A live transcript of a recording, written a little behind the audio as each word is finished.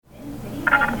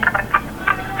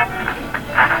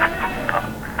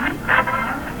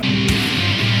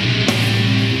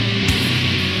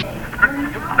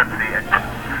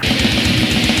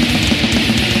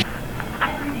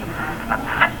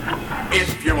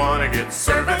wanna get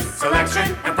service,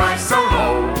 selection, and price so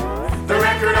low. The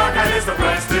Record Archive is the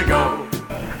place to go.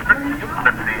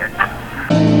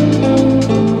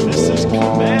 This is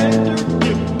Commander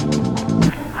Newton.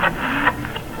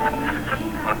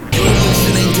 You're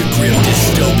listening to Grim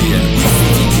Dystopian with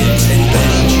Vicky Kids and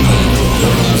Benny G, the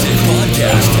music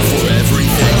podcast for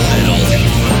everything metal.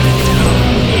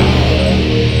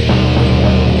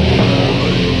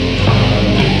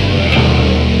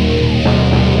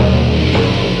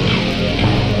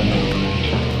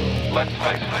 Let's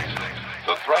face it,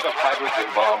 the threat of hydrogen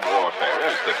bomb warfare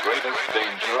is the greatest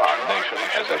danger our nation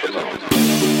has ever known.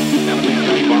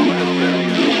 Enemy bombers very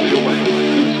easily away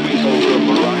squeeze over a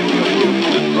variety of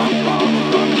routes and drop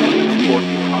bombs on any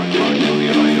important target in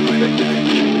the United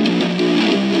States.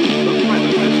 The threat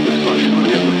of this destruction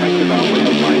has affected our way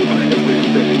of life in every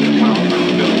city, town, and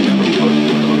village from coast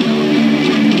to coast.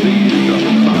 These are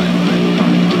the signs.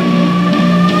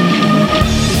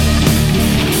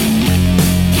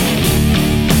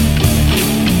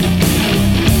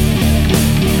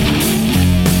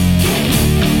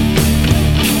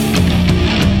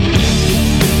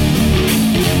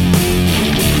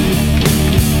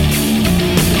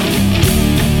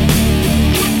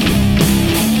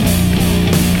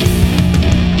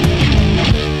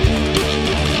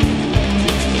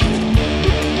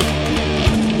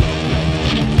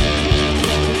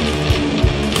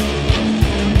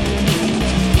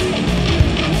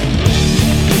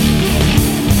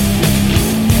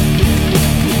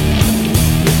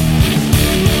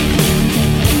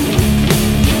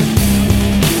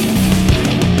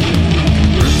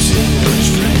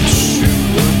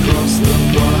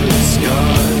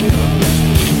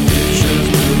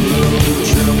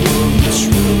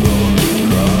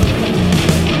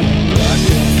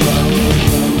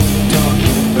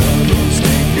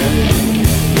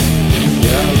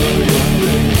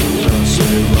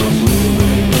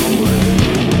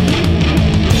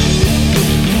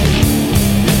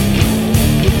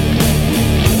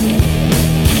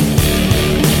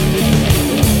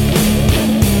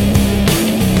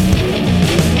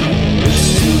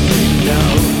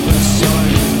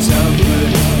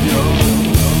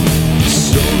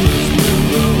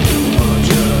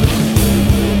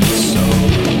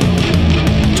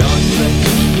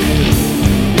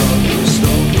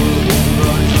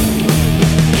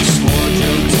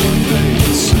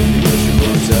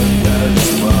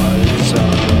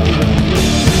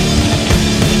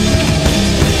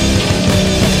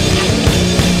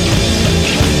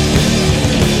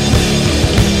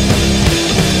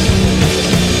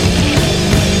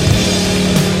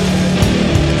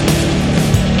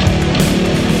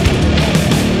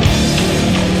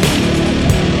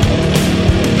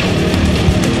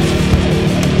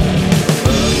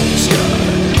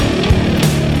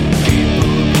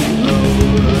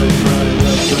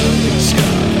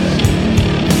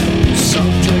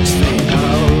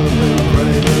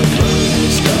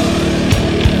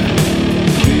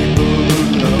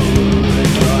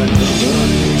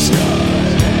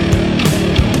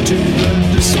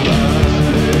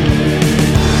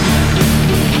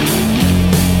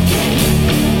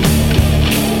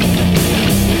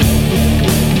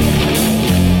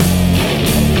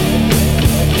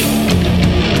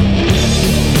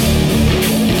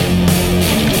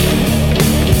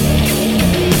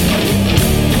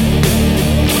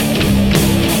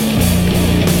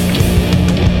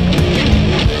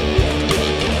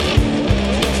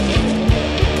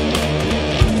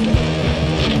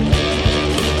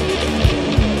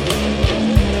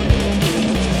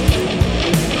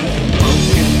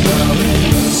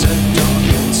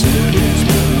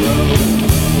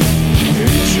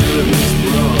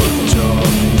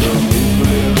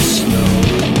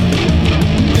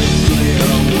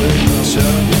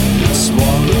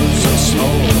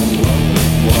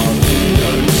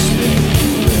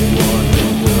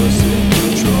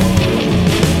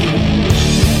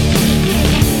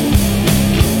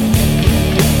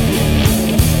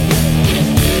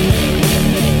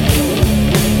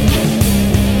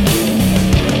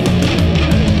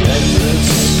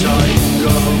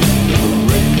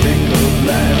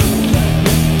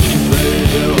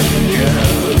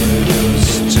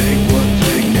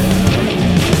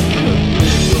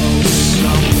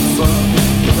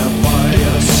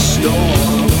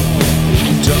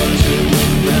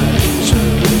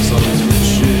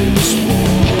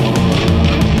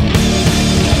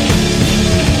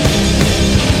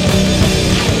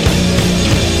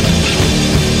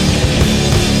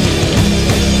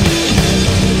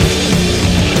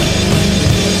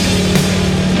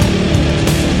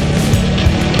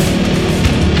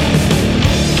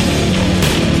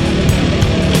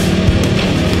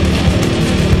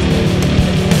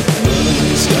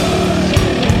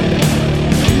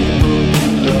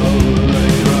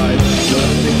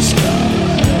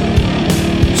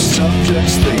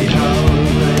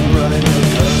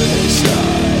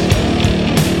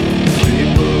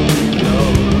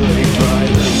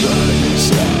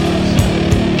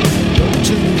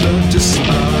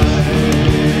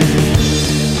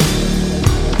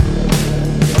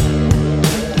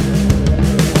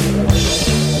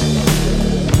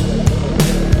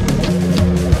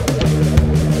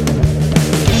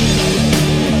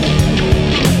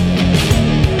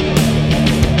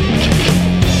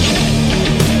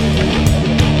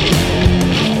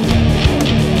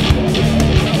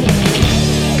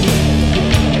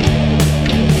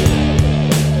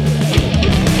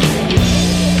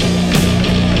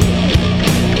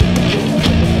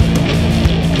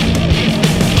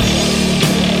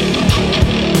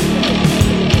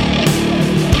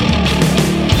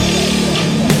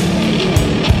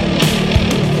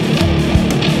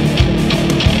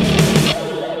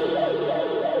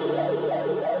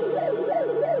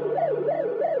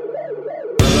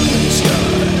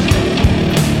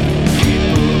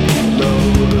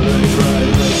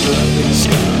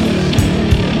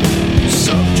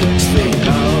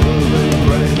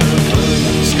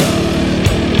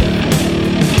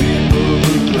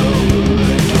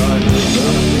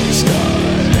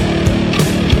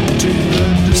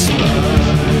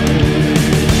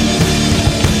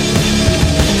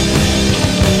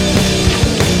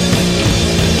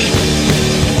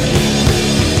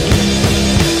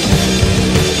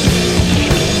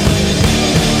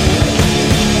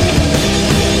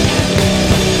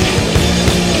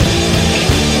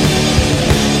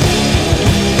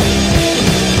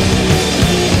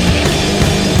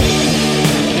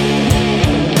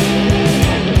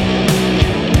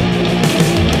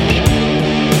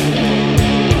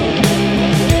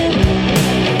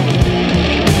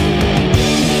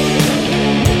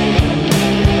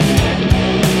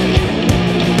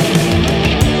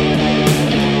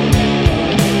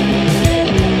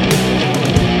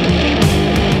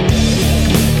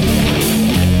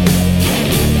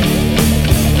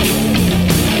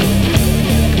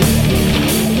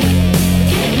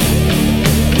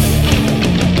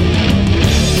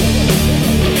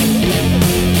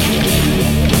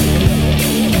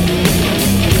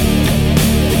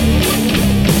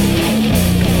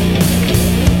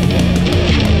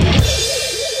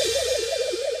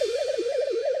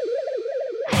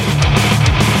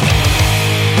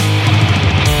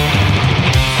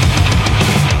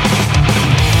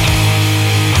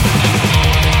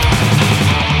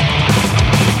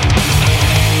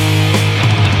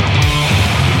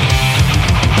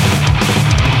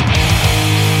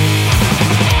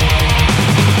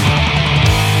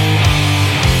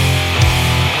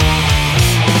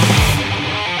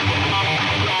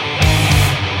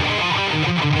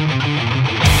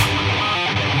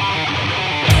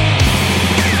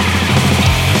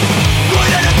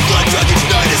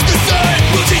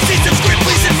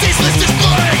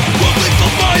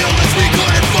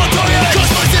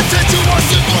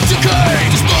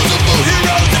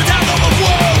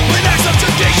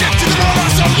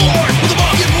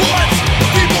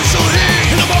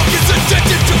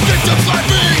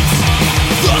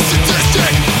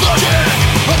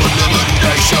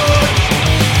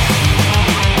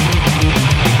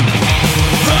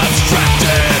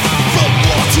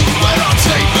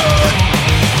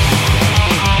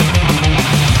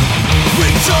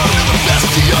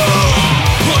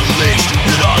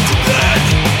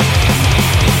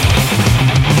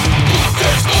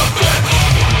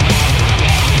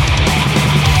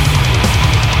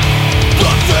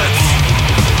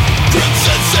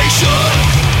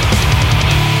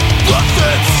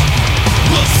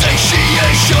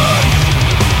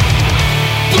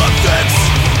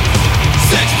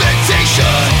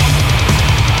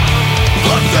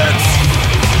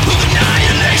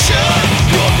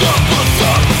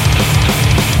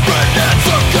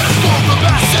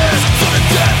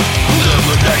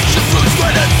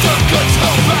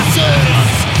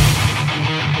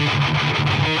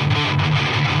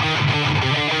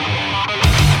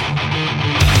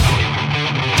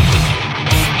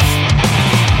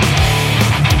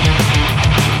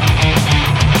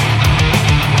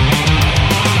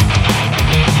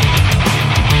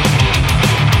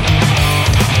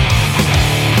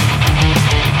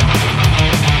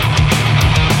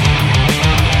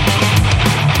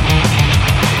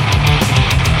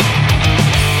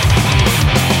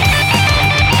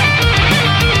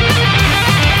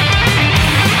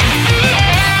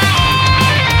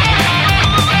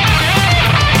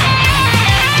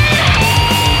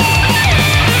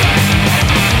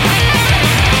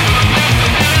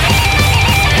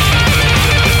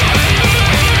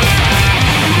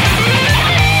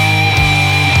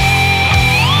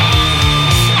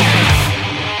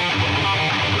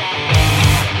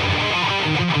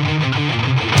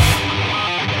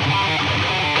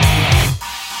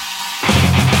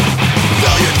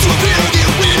 Failure to appear, the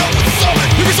arena with the summit.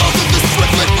 It results in the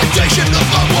swift liquidation of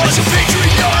loved ones. It's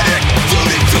patriotic,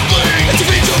 duty to bleed. It's a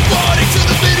feature body to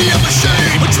the media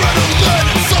machine. Adrenaline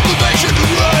and sublimation to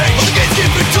rage. All the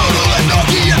gatekeeping total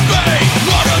anarchy and pain.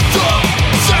 Martyrdom,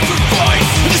 sacrifice,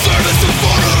 in the service of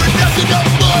order and nothing of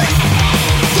life.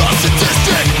 The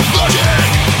sadistic logic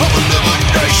of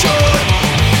elimination.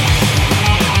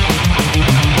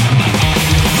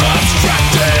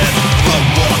 Abstracted from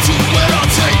war to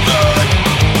entertainment.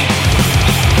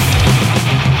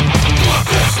 Look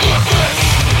this, look this.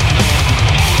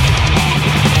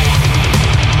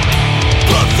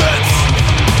 Blood fits,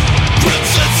 grim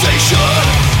sensation.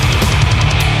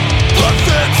 Blood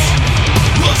fits,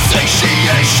 of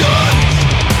satiation.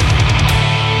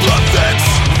 Blood fits,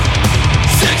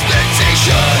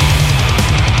 segmentation.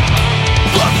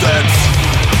 Blood fits,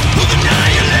 of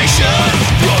annihilation.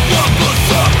 Blood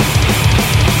suck.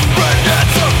 Red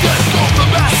hands of gospel for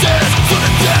masses.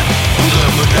 Sudden death,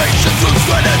 elimination through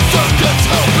threaded circuits.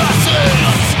 Hell passes.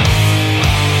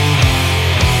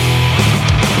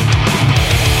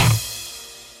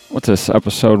 What's this,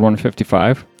 episode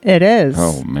 155? It is.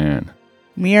 Oh, man.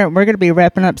 We're going to be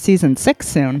wrapping up season 6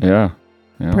 soon. Yeah.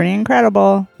 Yeah. Pretty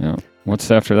incredible. Yeah. What's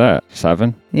after that?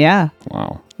 7? Yeah.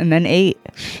 Wow. And then 8.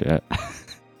 Shit.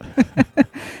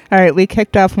 All right, we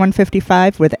kicked off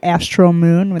 155 with Astral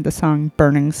Moon with the song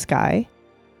Burning Sky.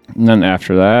 And then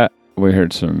after that, we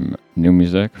heard some new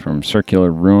music from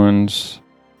Circular Ruins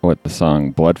with the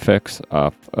song Blood Fix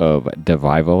off of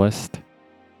Devivalist.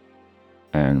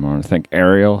 And I want to thank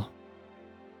Ariel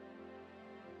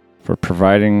for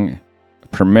providing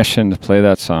permission to play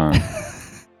that song.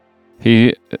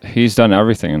 He's done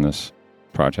everything in this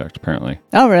project, apparently.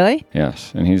 Oh, really?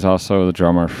 Yes, and he's also the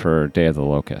drummer for Day of the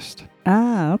Locust.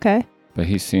 Ah, okay. But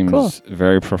he seems Cool.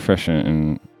 very proficient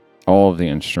in all of the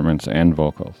instruments and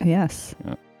vocals. Yes.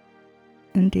 Yeah.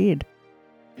 Indeed.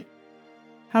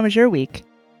 How was your week?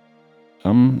 It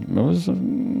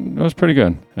was pretty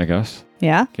good, I guess.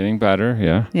 Yeah? Getting better,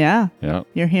 yeah. Yeah. Yeah.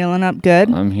 You're healing up good?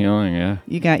 I'm healing, yeah.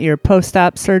 You got your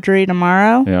post-op surgery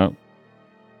tomorrow? Yeah.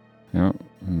 Yeah.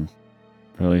 I'm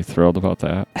really thrilled about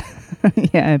that.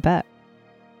 Yeah, I bet.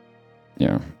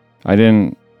 Yeah.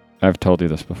 I've told you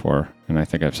this before, and I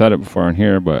think I've said it before on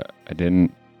here, but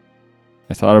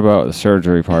I thought about the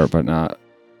surgery part, but not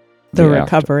The after.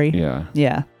 recovery. Yeah.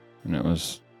 Yeah. And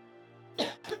it's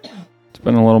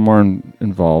been a little more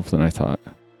involved than I thought.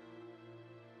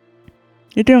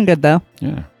 You're doing good, though.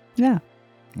 Yeah. Yeah.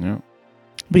 Yeah.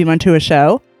 We went to a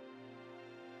show.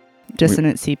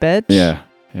 Dissonant Seepage. Yeah.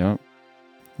 Yeah.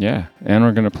 Yeah. And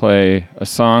we're going to play a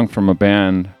song from a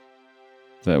band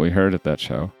that we heard at that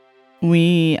show.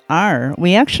 We are.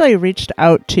 We actually reached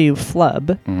out to Flub.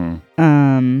 Mm-hmm.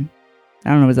 I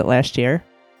don't know, was it last year?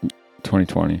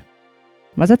 2020.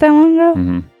 Was it that long ago?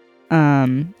 Mm-hmm.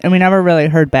 And we never really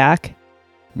heard back.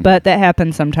 But that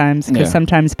happens sometimes because Yeah.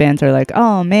 sometimes bands are like,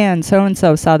 oh man,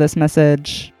 so-and-so saw this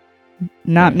message,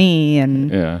 not Yeah. me,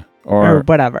 and Yeah. or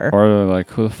whatever. Or they're like,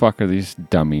 who the fuck are these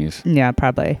dummies? Yeah,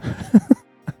 probably.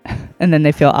 And then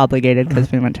they feel obligated because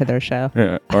we went to their show.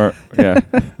 Yeah. Or, yeah,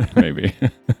 maybe.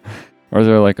 Or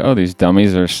they're like, oh, these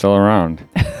dummies are still around.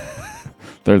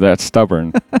 They're that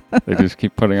stubborn. They just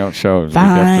keep putting out shows. week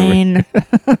after week.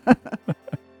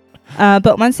 Fine.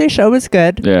 But Wednesday's show was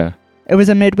good. Yeah. It was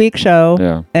a midweek show.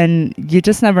 Yeah. And you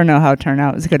just never know how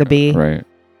turnout is going to be. Right.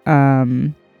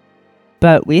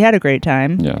 But we had a great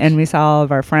time. Yes. And we saw all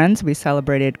of our friends. We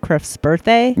celebrated Criff's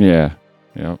birthday. Yeah.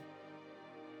 Yeah.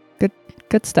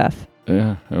 Good stuff.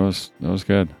 Yeah. It was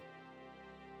good.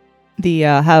 The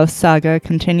house saga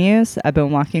continues. I've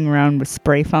been walking around with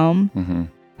spray foam. Mm-hmm.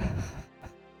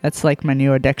 That's like my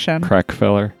new addiction. Crack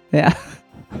filler. Yeah.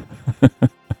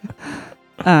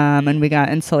 And we got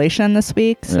insulation this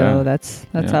week, so Yeah. that's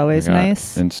Yeah, always we got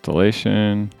nice.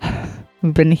 Installation.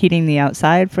 We've been heating the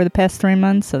outside for the past 3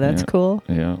 months, so that's Yeah. cool.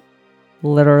 Yeah.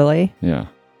 Literally. Yeah.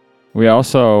 We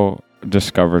also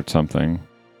discovered something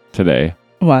today.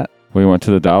 What? We went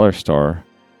to the dollar store,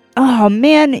 Oh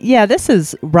man, yeah, this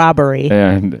is robbery.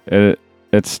 and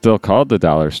it's still called the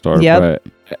dollar store, Yep.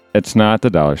 but it's not the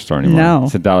dollar store anymore. No.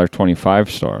 It's a $1.25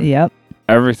 store. Yep.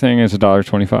 Everything is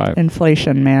 $1.25.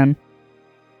 Inflation, man.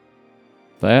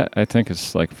 That, I think,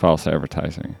 is like false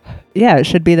advertising. Yeah, it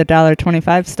should be the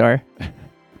 $1.25 store.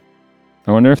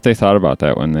 I wonder if they thought about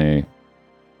that when they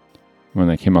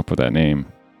came up with that name.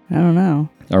 I don't know.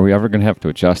 Are we ever going to have to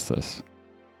adjust this?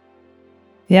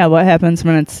 Yeah, what happens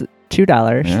when it's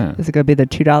 $2? Yeah. Is it going to be the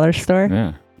 $2 store?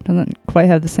 Yeah. Doesn't quite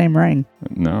have the same ring.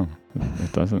 No,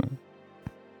 it doesn't.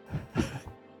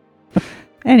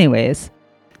 Anyways,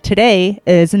 today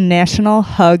is National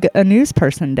Hug a News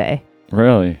Person Day.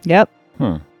 Really? Yep,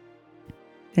 Huh.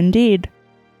 indeed.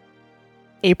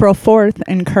 April 4th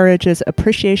encourages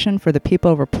appreciation for the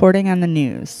people reporting on the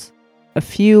news. A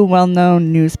few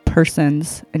well-known news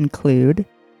persons include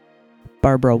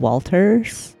Barbara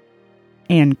Walters,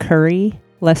 Ann Curry,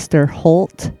 Lester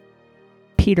Holt,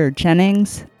 Peter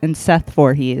Jennings, and Seth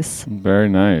Voorhees. Very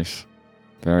nice.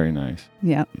 Very nice.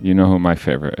 Yep. You know who my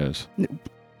favorite is.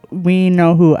 We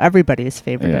know who everybody's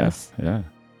favorite Yeah. is. Yeah.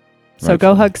 So go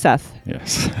Rightfully. hug Seth.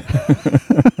 Yes.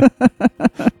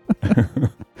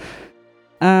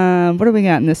 What do we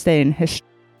got in this day in history?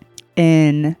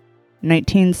 In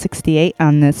 1968,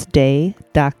 on this day,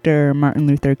 Dr. Martin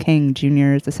Luther King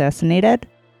Jr. is assassinated.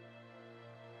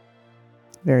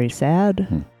 Very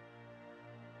sad.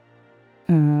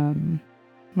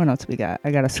 What else we got?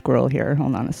 I got a scroll here.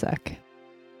 Hold on a sec.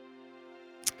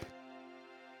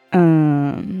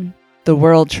 The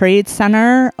World Trade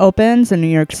Center opens in New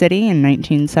York City in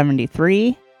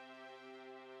 1973.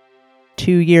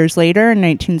 2 years later, in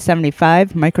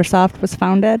 1975, Microsoft was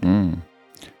founded.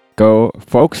 Go,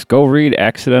 folks, go read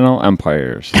Accidental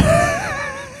Empires.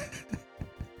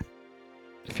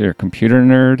 If you're a computer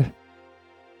nerd,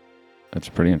 that's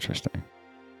pretty interesting.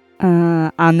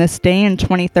 On this day in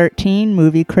 2013,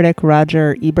 movie critic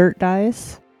Roger Ebert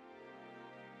dies.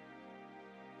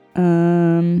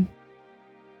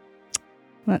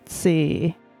 Let's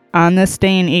see. On this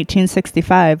day in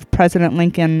 1865, President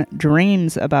Lincoln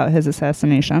dreams about his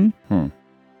assassination. On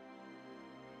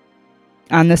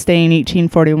this day in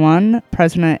 1841,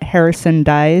 President Harrison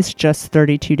dies just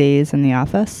 32 days in the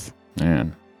office.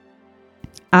 Man.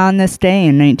 On this day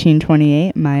in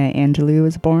 1928, Maya Angelou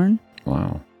was born.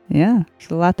 Wow. Yeah,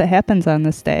 there's a lot that happens on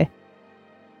this day.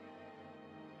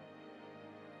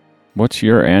 What's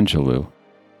your Angelou?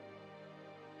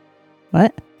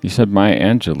 What? You said Maya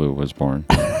Angelou was born.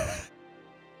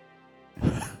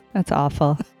 That's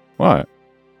awful. What?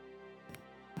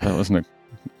 That wasn't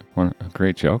a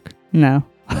great joke? No.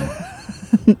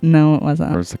 No, it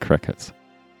wasn't. Where's the crickets?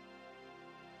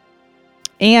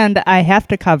 And I have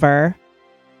to cover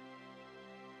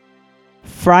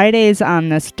Fridays on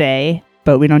this day,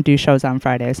 but we don't do shows on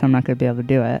Friday, so I'm not going to be able to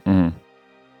do it.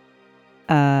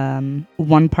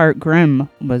 One Part Grimm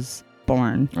was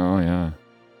born Oh, yeah.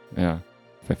 Yeah.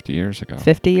 50 years ago.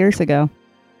 50 years ago.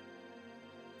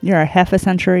 You're a half a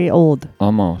century old.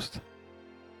 Almost.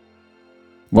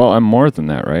 Well, I'm more than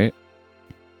that, right?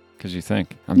 Because you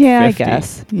think I'm Yeah, 50, I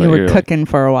guess. but You were you're cooking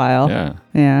for a while. Yeah.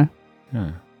 Yeah.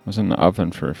 Yeah. I was in the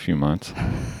oven for a few months.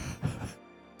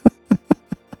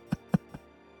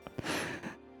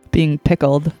 Being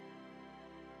pickled.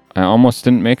 I almost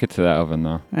didn't make it to that oven,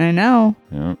 though. I know.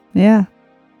 Yeah. Yeah.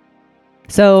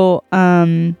 So,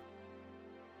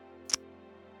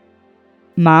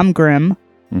 Mom Grimm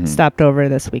stopped over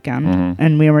this weekend,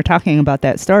 and we were talking about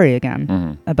that story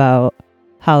again, about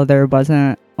how there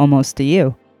wasn't Almost to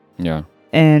You. Yeah.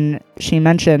 And she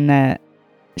mentioned that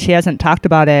she hasn't talked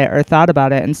about it or thought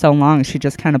about it in so long. She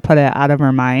just kind of put it out of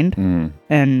her mind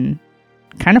and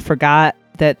kind of forgot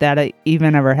that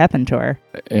even ever happened to her.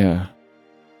 Yeah.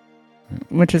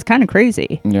 Which is kind of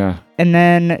crazy. Yeah. And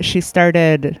then she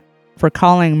started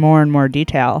recalling more and more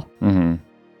detail.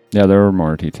 Yeah, there were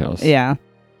more details. Yeah.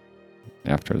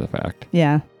 After the fact.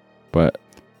 Yeah. But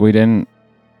we didn't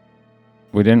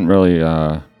really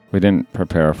we didn't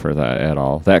prepare for that at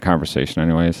all. That conversation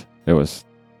anyways. It was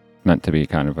meant to be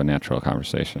kind of a natural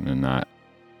conversation and not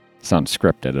sound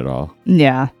scripted at all.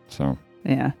 Yeah. So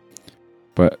Yeah.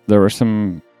 but there were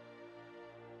some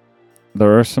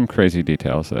crazy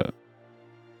details that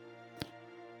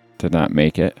did not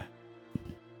make it.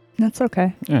 That's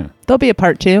okay. Yeah. There'll be a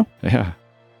part 2. Yeah.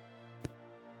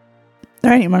 All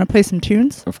right, you want to play some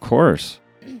tunes? Of course.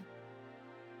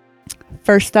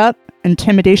 First up,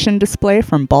 Intimidation Display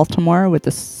from Baltimore with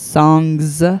the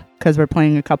songs, because we're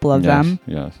playing a couple of them.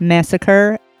 Yes.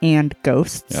 Massacre and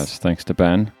Ghosts. Yes, thanks to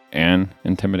Ben and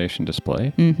Intimidation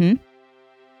Display. Mm-hmm.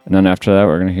 And then after that,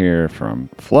 we're going to hear from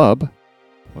Flub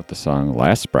with the song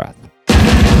Last Breath.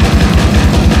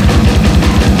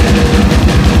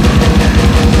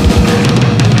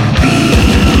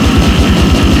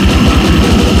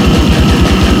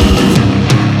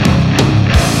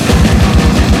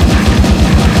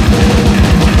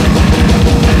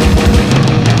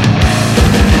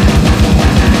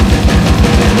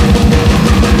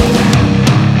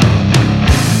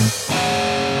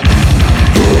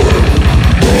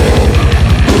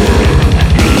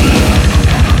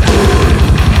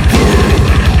 Burn.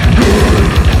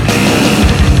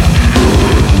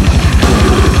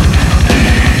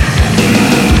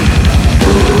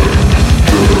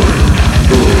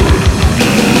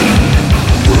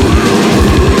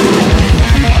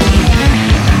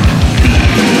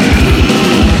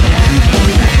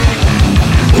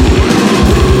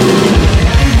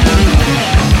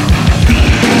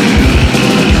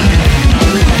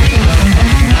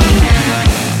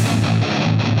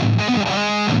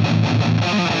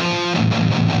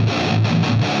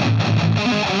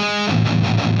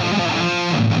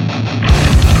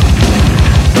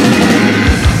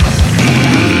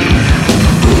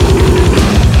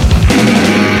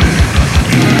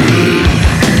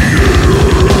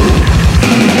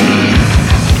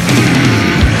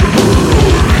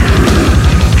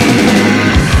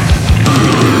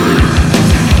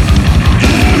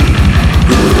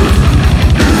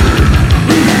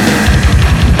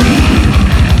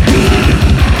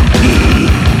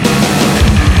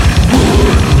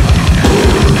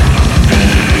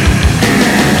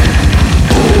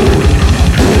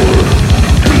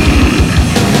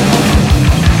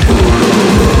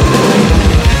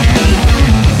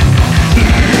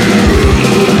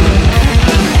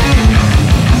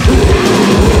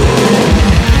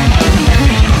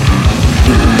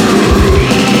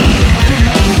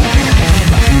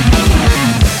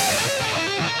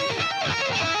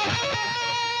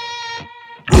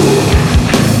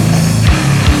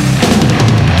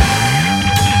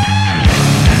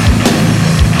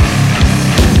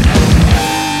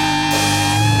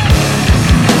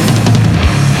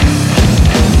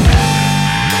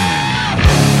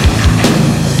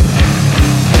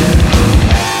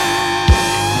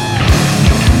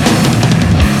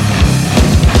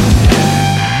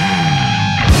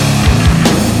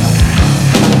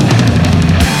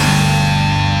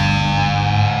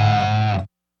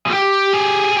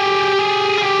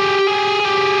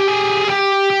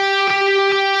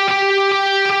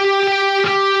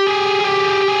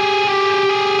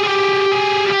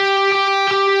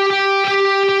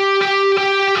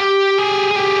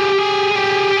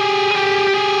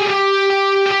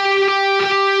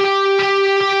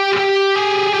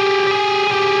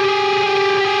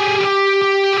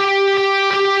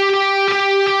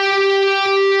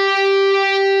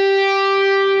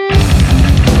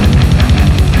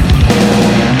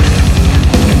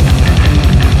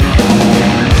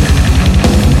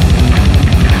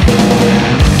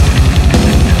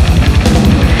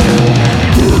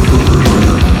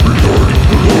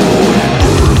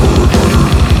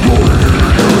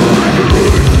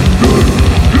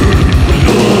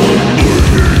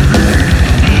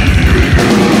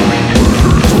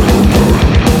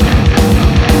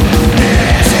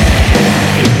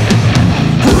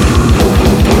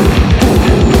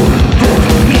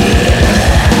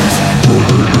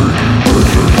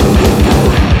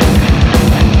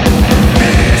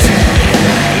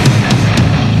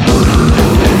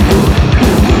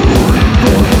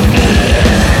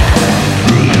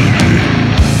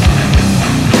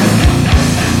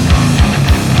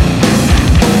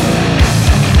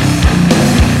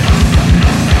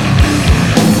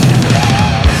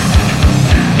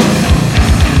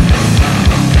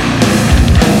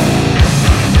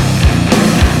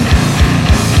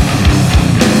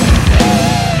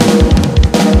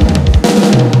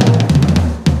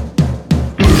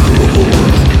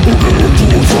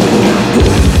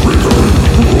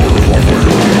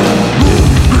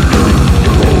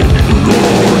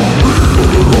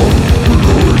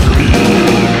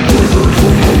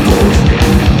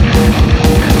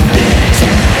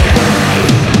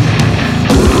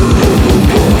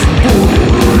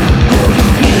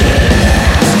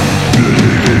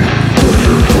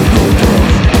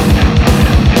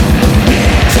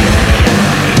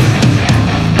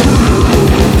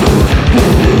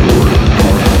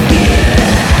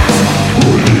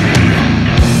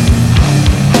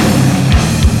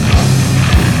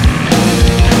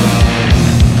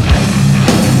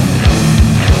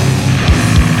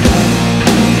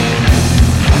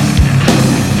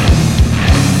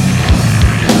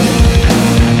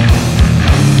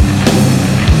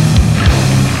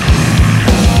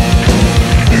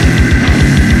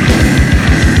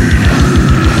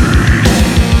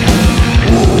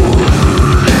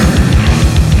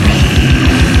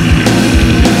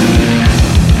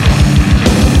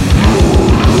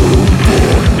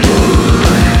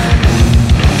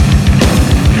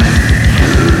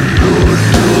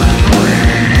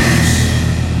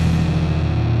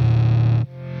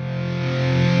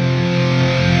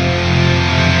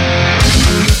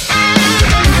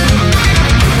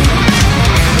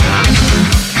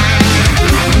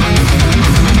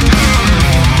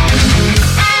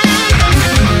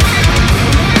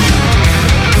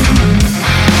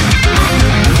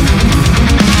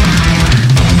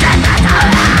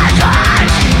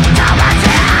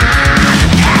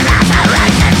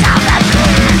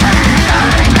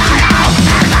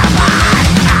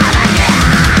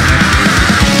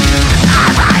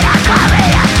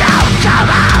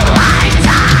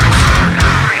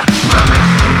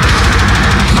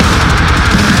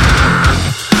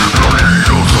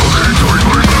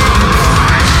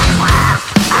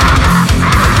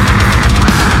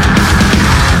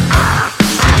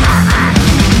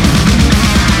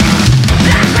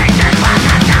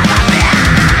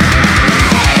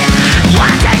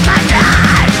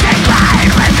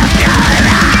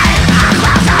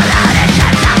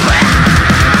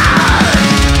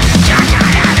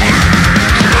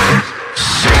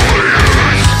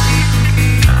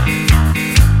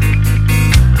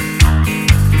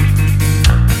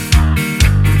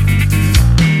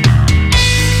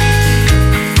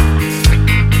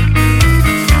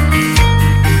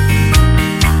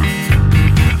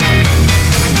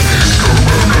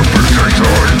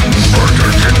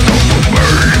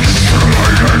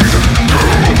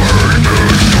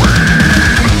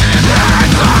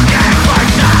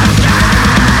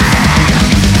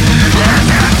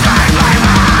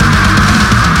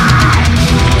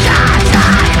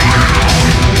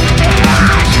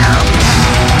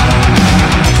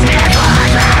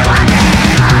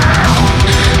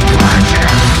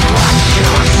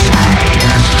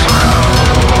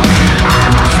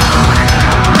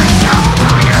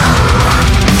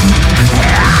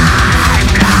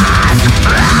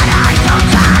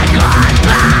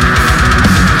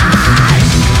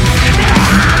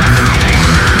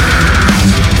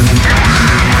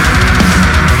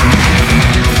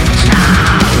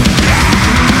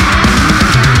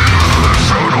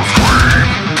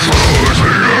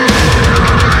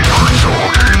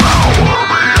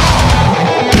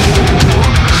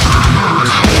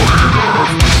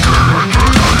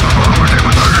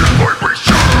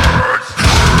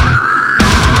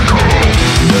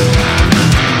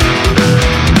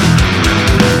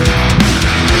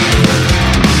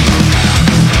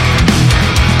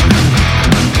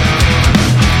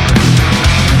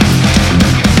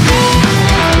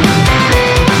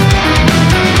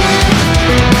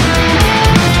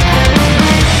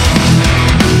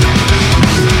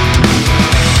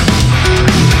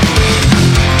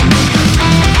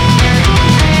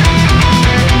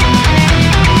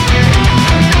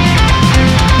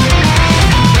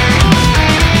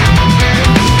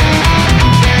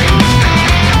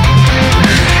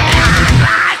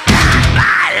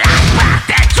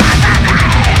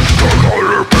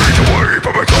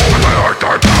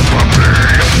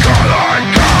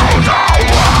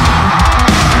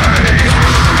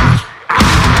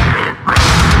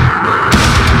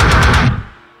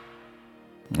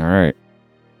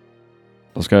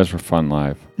 Those guys were fun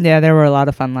live. Yeah, there were a lot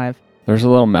of fun live. There's a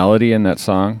little melody in that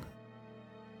song,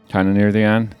 kind of near the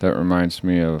end, that reminds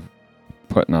me of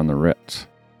Putting on the Ritz.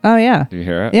 Oh, yeah. Do you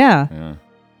hear it? Yeah. Yeah.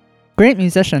 Great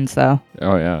musicians, though.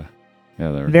 Oh, yeah.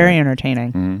 Yeah, they were Very great. entertaining.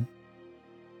 Mm-hmm.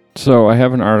 So I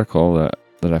have an article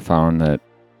that I found that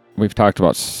we've talked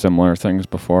about similar things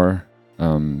before.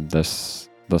 This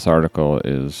article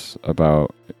is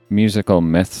about musical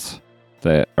myths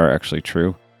that are actually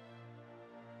true.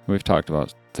 We've talked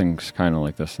about things kind of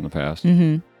like this in the past.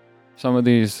 Mm-hmm. Some of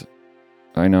these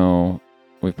I know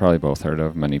we've probably both heard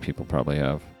of. Many people probably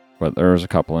have. But there was a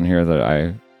couple in here that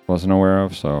I wasn't aware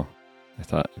of, so I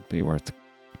thought it'd be worth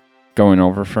going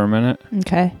over for a minute.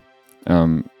 Okay.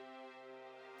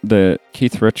 The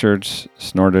Keith Richards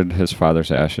snorted his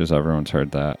father's ashes. Everyone's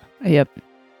heard that. Yep.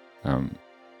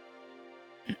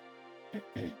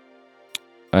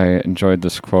 I enjoyed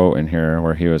this quote in here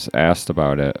where he was asked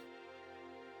about it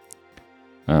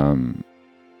in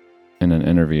an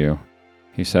interview.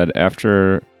 He said,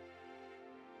 after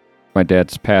my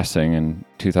dad's passing in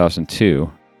 2002,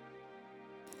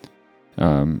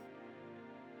 I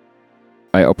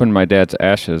opened my dad's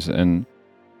ashes and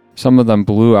some of them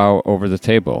blew out over the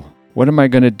table. What am I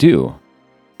going to do?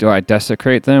 Do I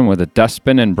desecrate them with a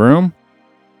dustbin and broom?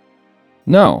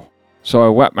 No. So I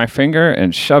wet my finger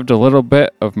and shoved a little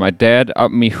bit of my dad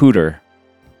up me hooter.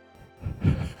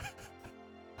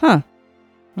 Huh.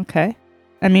 Okay.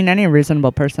 I mean, any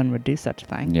reasonable person would do such a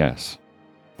thing. Yes.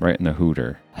 Right in the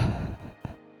hooter.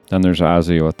 Then there's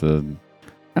Ozzy with the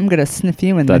I'm going to sniff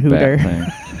you in the dead hooter.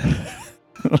 bat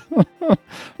thing.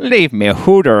 Leave me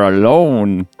hooter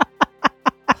alone.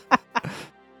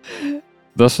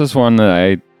 This is one that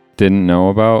I didn't know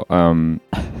about.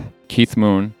 Keith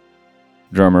Moon,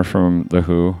 drummer from The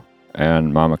Who,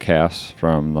 and Mama Cass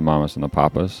from the Mamas and the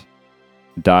Papas,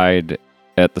 died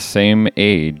at the same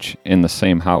age in the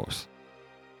same house.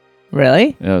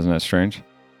 Really? Yeah, isn't that strange?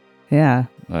 Yeah.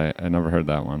 I never heard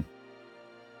that one.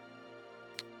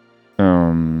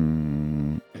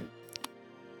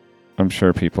 I'm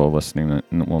sure people listening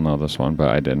will know this one, but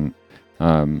I didn't.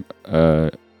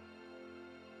 A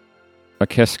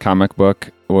Kiss comic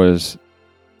book was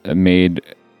made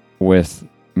with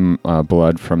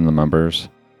blood from the members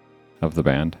of the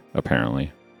band,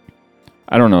 apparently.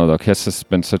 I don't know, though. Kiss has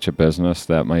been such a business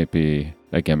that might be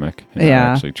a gimmick. It's not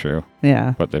actually true.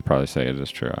 Yeah. But they probably say it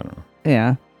is true. I don't know.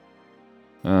 Yeah.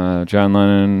 John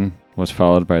Lennon was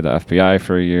followed by the FBI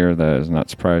for a year. That is not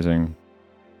surprising.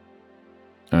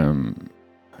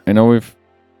 I know we've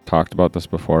talked about this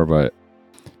before, but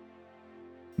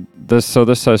this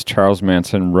says Charles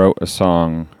Manson wrote a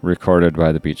song recorded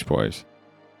by the Beach Boys,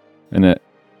 and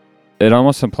it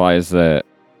almost implies that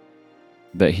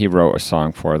he wrote a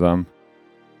song for them.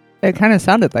 It kind of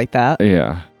sounded like that.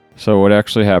 Yeah. So what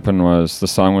actually happened was the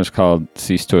song was called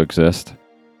 "Cease to Exist,"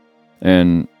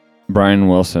 and Brian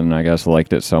Wilson, I guess,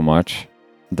 liked it so much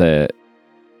that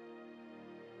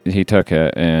he took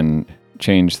it and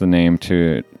changed the name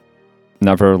to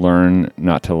 "Never Learn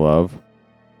Not to Love,"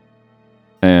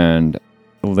 and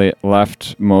they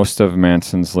left most of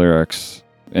Manson's lyrics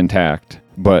intact,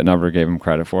 but never gave him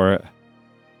credit for it.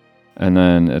 And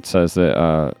then it says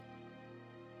that,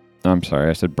 I'm sorry,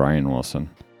 I said Brian Wilson.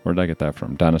 Where did I get that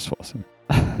from? Dennis Wilson.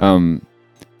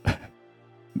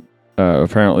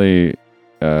 Apparently,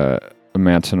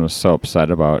 Manson was so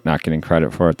upset about not getting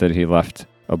credit for it that he left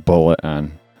a bullet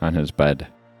on his bed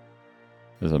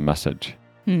as a message.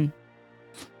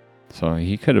 So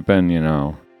he could have been,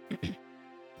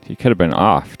 he could have been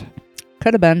offed.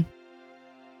 Could have been.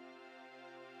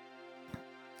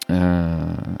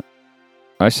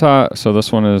 So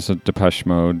this one is a Depeche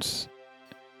Mode's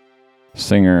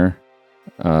singer,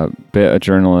 bit a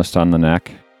journalist on the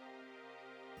neck,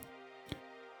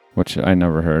 which I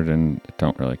never heard and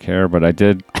don't really care, but I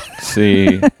did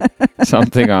see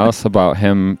something else about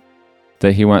him,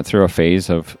 that he went through a phase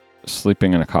of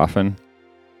sleeping in a coffin.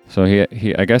 So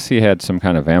he I guess he had some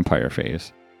kind of vampire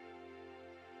phase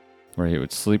where he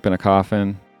would sleep in a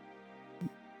coffin.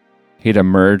 He'd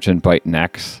emerge and bite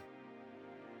necks.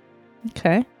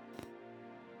 Okay.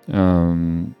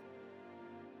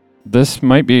 This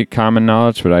might be common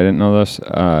knowledge, but I didn't know this.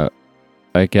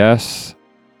 I guess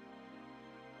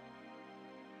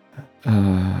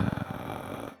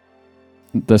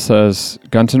this says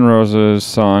Guns N' Roses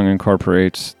song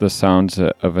incorporates the sounds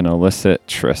of an illicit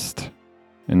tryst.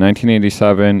 In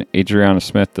 1987, Adriana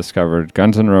Smith discovered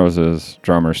Guns N' Roses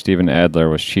drummer Steven Adler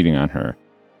was cheating on her.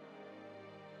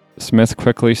 Smith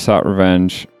quickly sought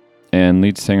revenge, and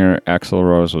lead singer Axl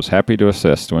Rose was happy to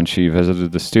assist when she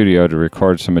visited the studio to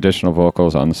record some additional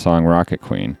vocals on the song Rocket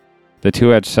Queen. The two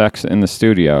had sex in the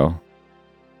studio,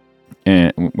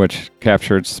 and which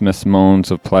captured Smith's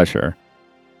moans of pleasure.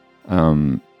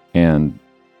 And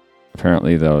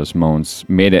apparently those moans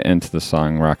made it into the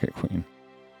song Rocket Queen.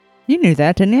 You knew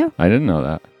that, didn't you? I didn't know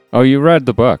that. Oh, you read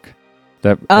the book.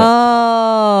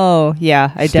 Oh,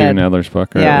 yeah, I Steven did. Adler's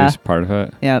book, or Yeah. at least part of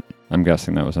it. Yep. I'm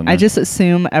guessing that was in there. I just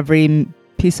assume every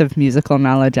piece of musical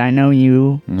knowledge I know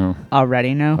you No,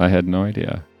 already know. I had no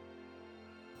idea.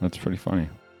 That's pretty funny.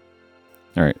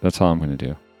 All right, that's all I'm going to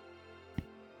do.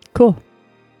 Cool.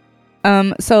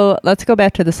 So let's go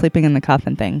back to the sleeping in the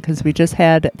coffin thing, because we just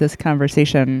had this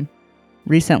conversation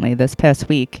recently, this past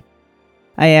week.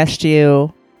 I asked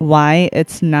you why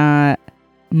it's not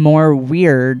more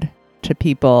weird to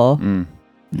people,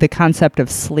 the concept of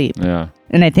sleep. Yeah.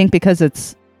 And I think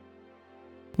because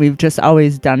we've just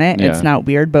always done it, it's Yeah. not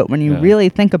weird. But when you Yeah. really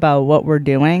think about what we're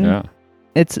doing, Yeah.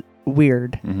 it's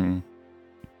weird, Mm-hmm.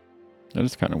 That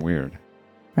is kind of weird.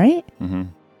 right? Mm-hmm.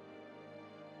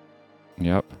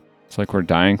 Yep. It's like we're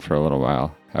dying for a little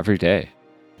while every day.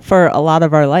 For a lot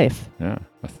of our life. Yeah.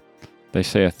 They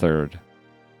say a third.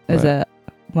 Is But it?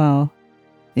 Well,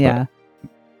 yeah.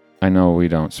 I know we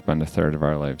don't spend a third of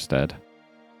our lives dead.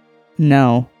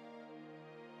 No.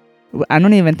 I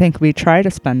don't even think we try to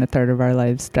spend a third of our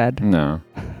lives dead. No.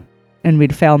 And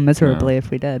we'd fail miserably if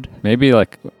we did. Maybe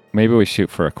we shoot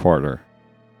for a quarter,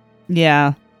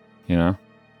 Yeah. you know?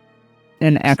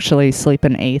 And actually sleep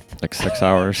an eighth. Like 6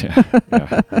 hours. Yeah.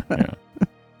 Yeah. Yeah.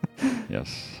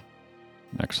 Yes.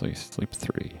 Actually sleep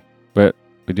 3. But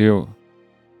we do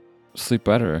sleep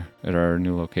better at our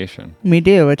new location. We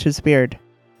do, which is weird.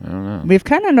 I don't know. We've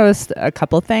kind of noticed a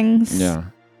couple things. Yeah.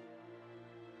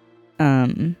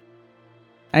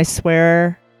 I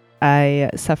swear I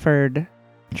suffered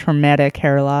traumatic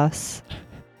hair loss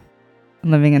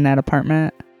living in that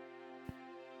apartment.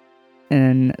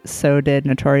 And so did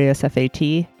Notorious FAT.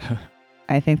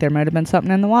 I think there might have been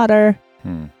something in the water.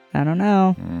 I don't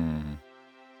know.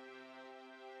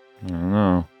 I don't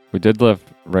know. We did live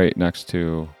right next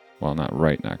to, well, not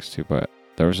right next to, but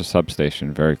there was a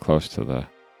substation very close to the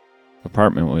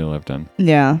apartment we lived in.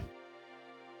 Yeah.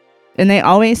 And they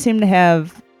always seem to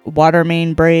have water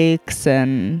main breaks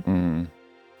and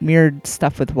weird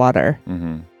stuff with water.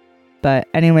 Mm-hmm. But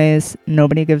anyways,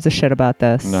 nobody gives a shit about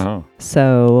this. No.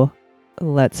 So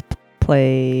let's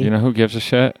play You know who gives a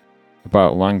shit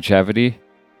about longevity?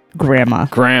 Grandma.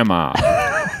 Grandma. Grandma!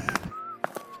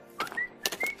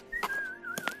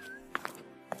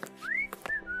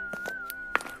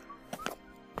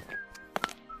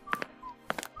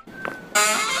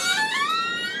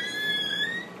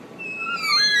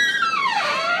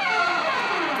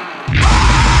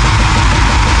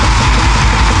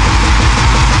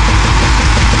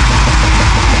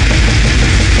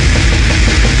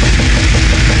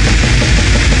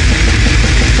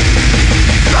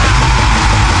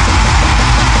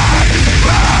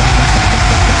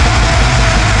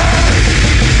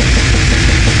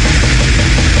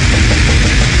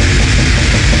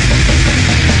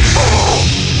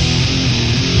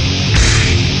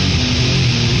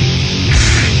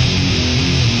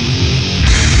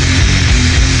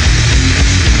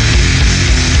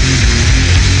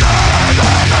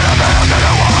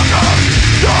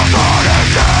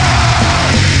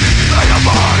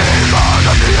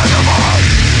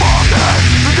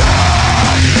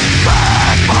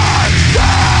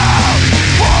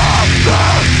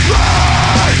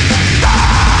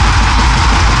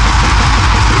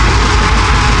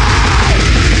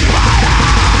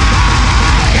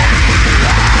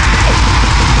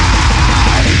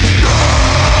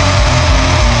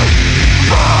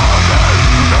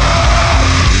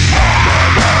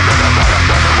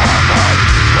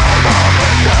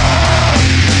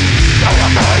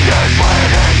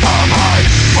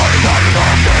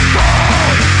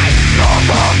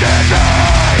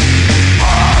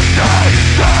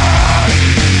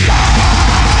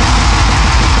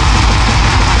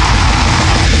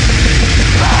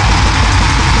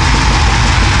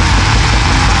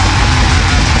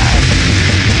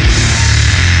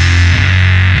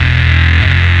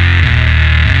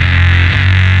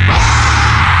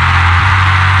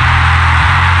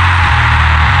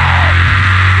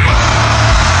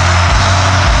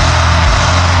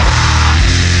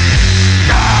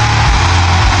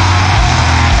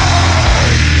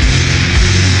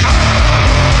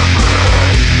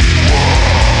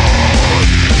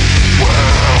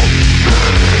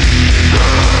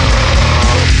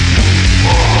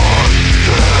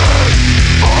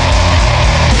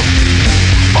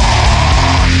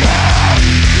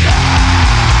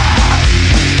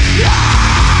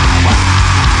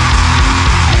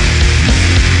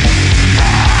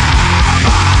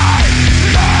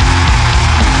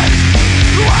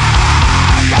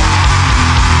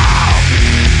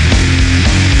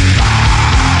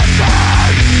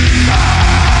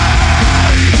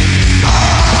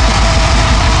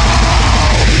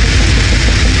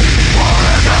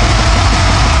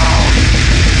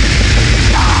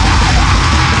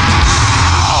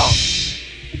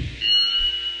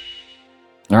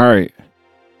 right.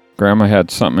 Grandma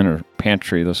had something in her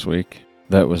pantry this week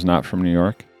that was not from New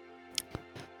York.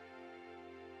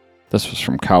 This was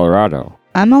from Colorado.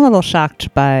 I'm a little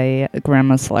shocked by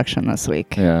Grandma's selection this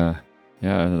week. Yeah.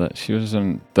 Yeah, she was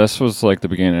in... This was like the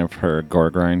beginning of her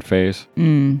gore grind phase.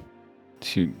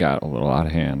 She got a little out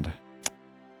of hand.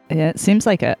 Yeah, it seems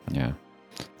like it. Yeah.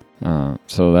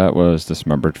 So that was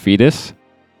Dismembered Fetus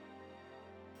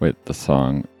with the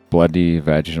song Bloody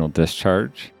Vaginal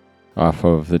Discharge off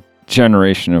of the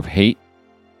Generation of Hate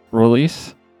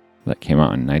release that came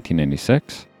out in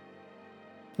 1996.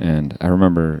 And I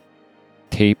remember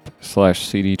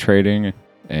tape/CD trading,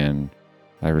 and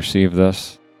I received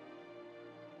this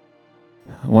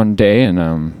one day, and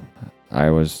I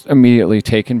was immediately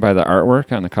taken by the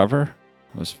artwork on the cover.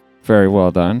 It was very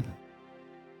well done.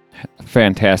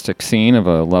 Fantastic scene of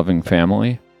a loving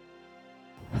family.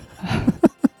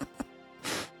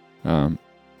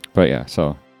 But yeah,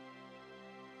 so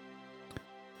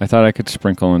I thought I could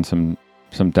sprinkle in some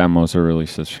demos or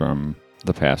releases from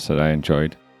the past that I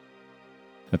enjoyed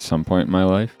at some point in my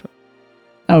life.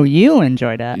 Oh, you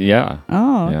enjoyed it? Yeah.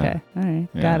 Oh, Yeah. okay. All right.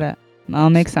 Yeah. Got it. All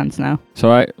makes sense now.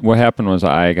 So what happened was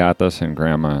I got this, and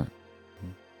Grandma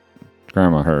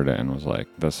heard it and was like,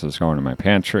 "This is going to my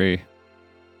pantry."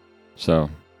 So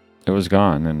it was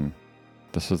gone, and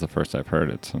this is the first I've heard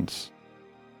it since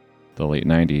the late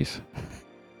 90s.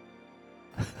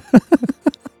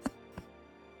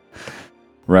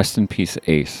 Rest in peace,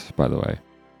 Ace, by the way.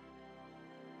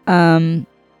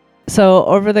 So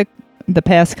over the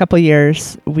past couple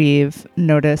years, we've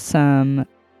noticed some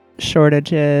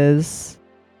shortages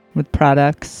with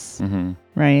products,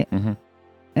 right?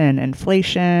 And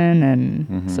inflation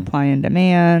and supply and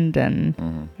demand,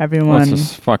 and everyone... What's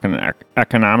this fucking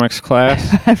economics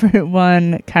class?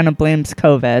 Everyone kind of blames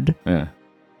COVID. Yeah.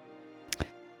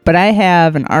 But I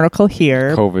have an article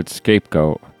here. COVID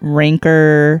scapegoat.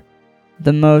 Ranker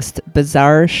the most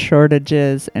bizarre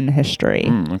shortages in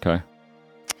history. Okay.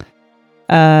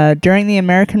 During the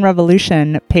American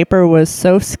Revolution, paper was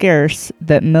so scarce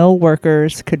that mill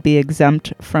workers could be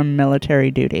exempt from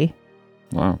military duty.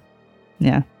 Wow.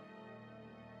 Yeah.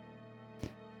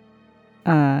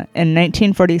 In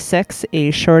 1946,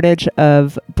 a shortage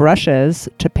of brushes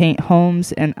to paint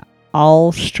homes in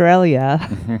Australia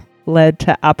led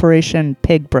to Operation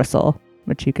Pig Bristle,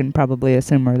 which you can probably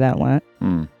assume where that went.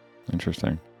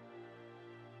 Interesting.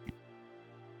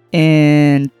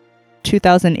 In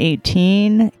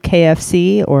 2018,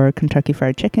 KFC, or Kentucky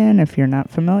Fried Chicken, if you're not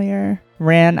familiar,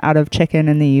 ran out of chicken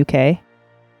in the UK.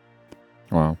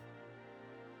 Wow.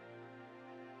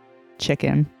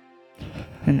 Chicken,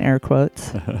 in air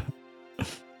quotes.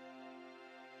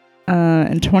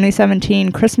 In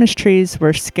 2017, Christmas trees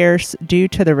were scarce due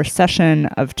to the recession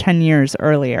of 10 years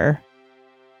earlier.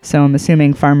 So I'm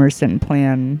assuming farmers didn't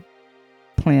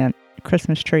plant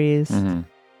Christmas trees.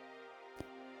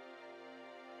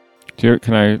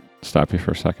 Can I stop you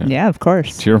for a second? Yeah, of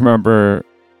course. Do you remember?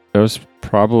 It was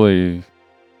probably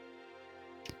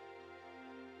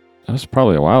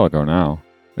a while ago now.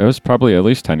 It was probably at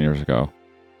least 10 years ago.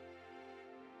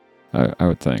 I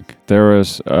would think. There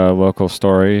was a local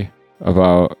story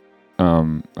about,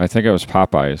 I think it was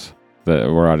Popeyes that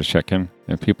were out of chicken,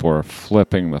 and people were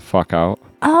flipping the fuck out.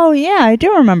 Oh, yeah, I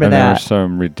do remember and that. There were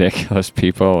some ridiculous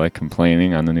people like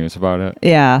complaining on the news about it.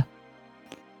 Yeah.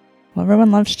 Well,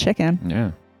 everyone loves chicken.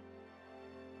 Yeah.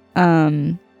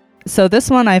 So this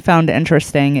one I found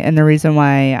interesting, and the reason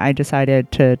why I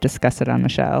decided to discuss it on the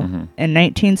show. In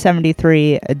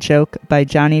 1973, a joke by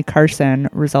Johnny Carson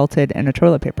resulted in a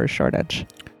toilet paper shortage.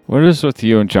 What is with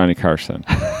you and Johnny Carson?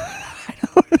 I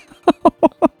don't know.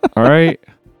 All right.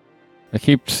 I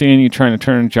keep seeing you trying to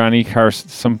turn Johnny Carson,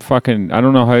 some fucking... I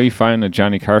don't know how you find a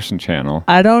Johnny Carson channel.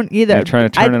 I don't either. You're trying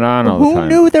to turn it on all the time. Who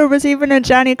knew there was even a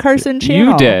Johnny Carson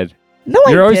channel? You did. No, I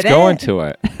didn't. You're always going to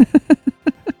it.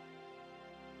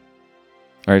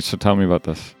 All right, so tell me about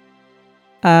this.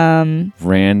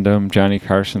 Random Johnny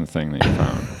Carson thing that you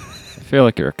found. I feel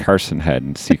like you're a Carson head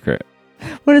in secret.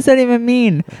 What does that even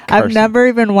mean? Carson. I've never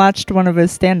even watched one of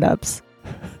his stand-ups.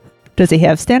 Does he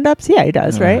have stand-ups? Yeah, he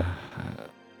does, right?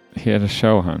 He had a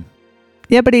show, hon.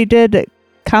 Yeah, but he did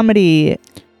comedy,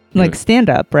 like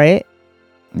stand-up, right?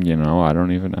 You know, I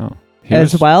don't even know.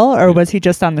 Or was he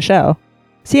just on the show?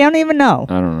 See, I don't even know.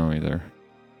 I don't know either.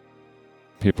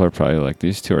 People are probably like,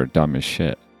 these two are dumb as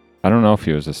shit. I don't know if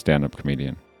he was a stand-up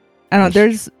comedian. I don't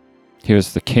know, He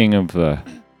was the king of the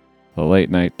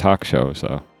late-night talk show,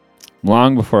 so...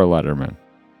 Long before Letterman.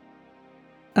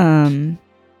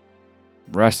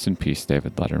 Rest in peace,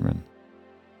 David Letterman.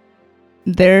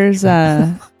 There's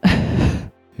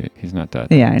He's not dead.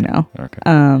 Yeah, I know. Okay.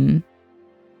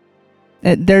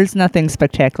 There's nothing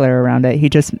spectacular around it. He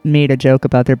just made a joke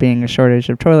about there being a shortage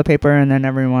of toilet paper, and then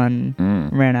everyone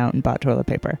ran out and bought toilet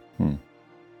paper.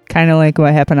 Kind of like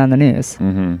what happened on the news.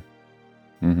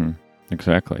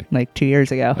 Exactly. Like 2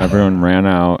 years ago. Everyone ran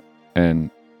out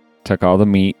and took all the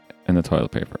meat and the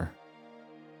toilet paper.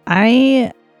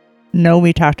 I know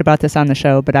we talked about this on the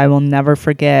show, but I will never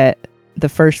forget the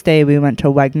first day we went to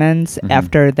Wegmans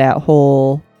after that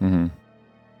whole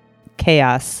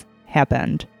chaos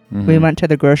happened. We went to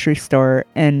the grocery store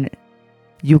and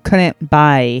you couldn't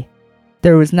buy.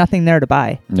 There was nothing there to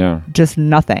buy. Yeah. Just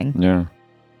nothing. Yeah.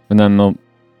 And then the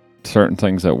certain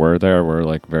things that were there were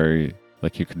like very,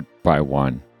 like you could buy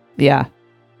one. Yeah.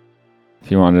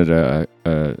 If you wanted a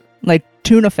like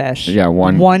tuna fish. Yeah,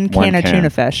 one can of tuna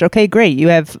fish. Okay, great. You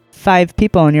have 5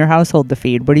 people in your household to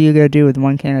feed. What are you going to do with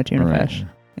 1 can of tuna fish?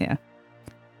 Yeah.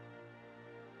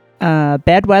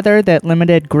 Bad weather that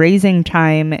limited grazing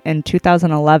time in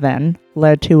 2011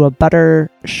 led to a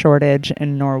butter shortage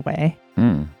in Norway.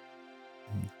 I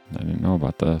didn't know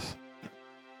about this.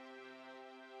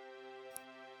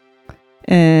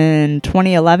 In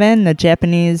 2011, the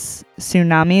Japanese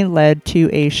tsunami led to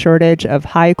a shortage of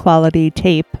high-quality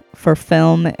tape for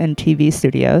film and TV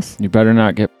studios. You better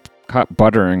not get caught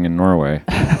buttering in Norway.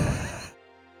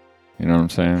 You know what I'm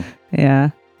saying? Yeah.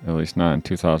 At least not in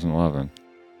 2011.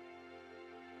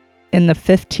 In the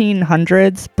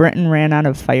 1500s, Britain ran out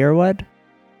of firewood.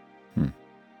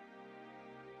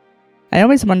 I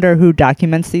always wonder who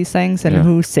documents these things and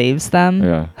who saves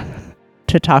them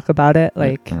to talk about it,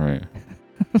 like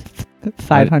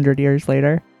 500 years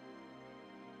later.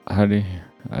 How do you,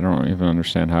 I don't even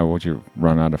understand how would you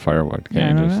run out of firewood?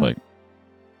 Can't you just like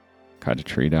cut a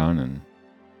tree down and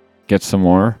get some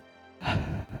more?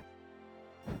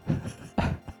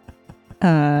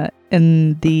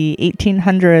 In the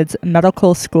 1800s,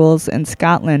 medical schools in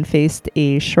Scotland faced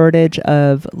a shortage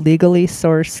of legally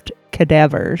sourced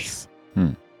cadavers.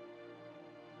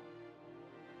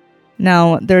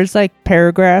 Now, there's like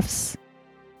paragraphs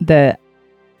that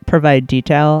provide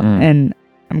detail, and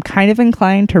I'm kind of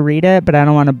inclined to read it, but I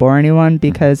don't want to bore anyone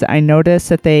because I noticed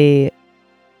that they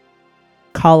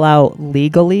call out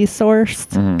legally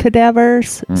sourced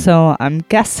cadavers. So I'm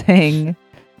guessing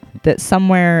that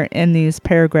somewhere in these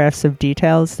paragraphs of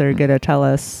details, they're going to tell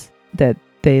us that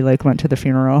they like went to the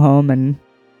funeral home and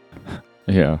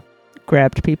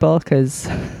grabbed people, because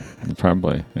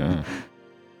probably,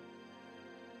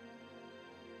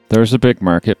 there was a big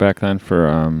market back then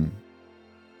for,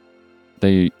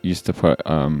 they used to put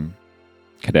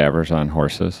cadavers on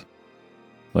horses,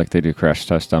 like they do crash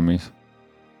test dummies.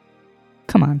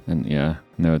 Come on. And and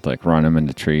they would like run them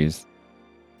into trees.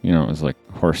 You know, it was like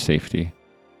horse safety.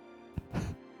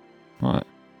 What?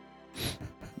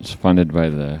 It's funded by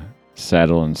the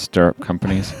saddle and stirrup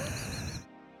companies.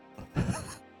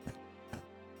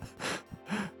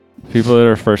 People that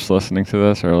are first listening to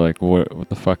this are like, what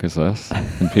the fuck is this?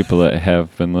 And people that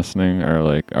have been listening are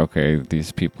like, okay,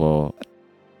 these people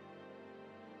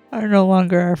are no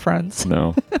longer our friends.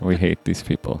 No, we hate these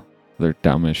people. They're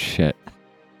dumb as shit.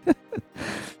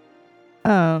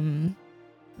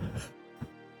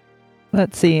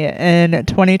 Let's see. In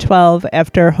 2012,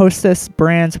 after Hostess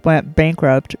brands went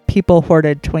bankrupt, people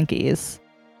hoarded Twinkies.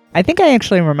 I think I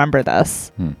actually remember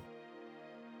this.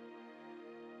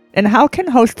 And how can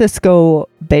Hostess go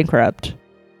bankrupt?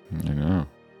 I know.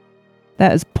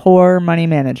 That is poor money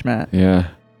management. Yeah.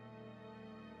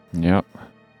 Yep.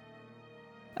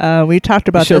 We talked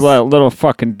about you should this. let little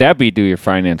fucking Debbie do your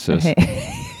finances.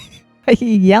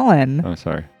 Yelling. Oh,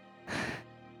 sorry.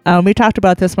 We talked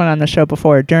about this one on the show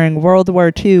before. During World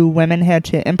War II, women had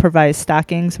to improvise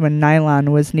stockings when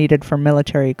nylon was needed for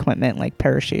military equipment like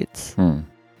parachutes.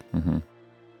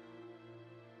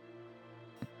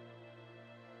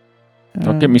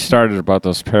 Don't get me started about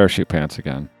those parachute pants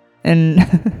again. In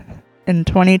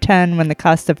 2010, when the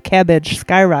cost of cabbage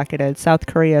skyrocketed, South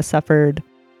Korea suffered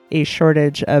a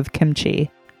shortage of kimchi.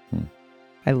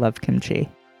 I love kimchi.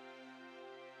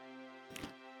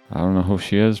 I don't know who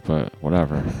she is, but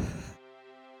whatever.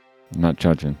 I'm not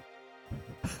judging.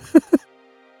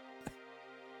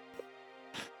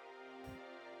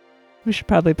 We should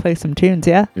probably play some tunes,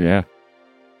 yeah? Yeah.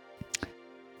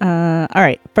 All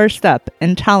right. First up,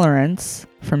 Intolerance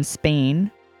from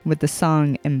Spain with the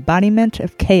song Embodiment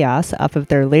of Chaos off of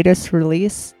their latest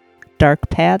release, Dark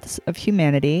Paths of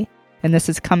Humanity. And this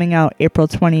is coming out April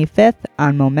 25th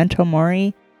on Memento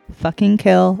Mori, Fucking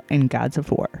Kill, and Gods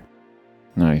of War.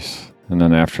 Nice. And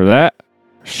then after that,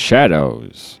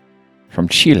 Shadows from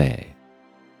Chile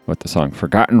with the song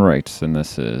Forgotten Rights. And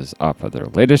this is off of their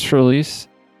latest release,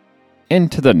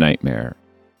 Into the Nightmare.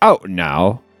 Out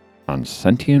now on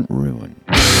Sentient Ruin.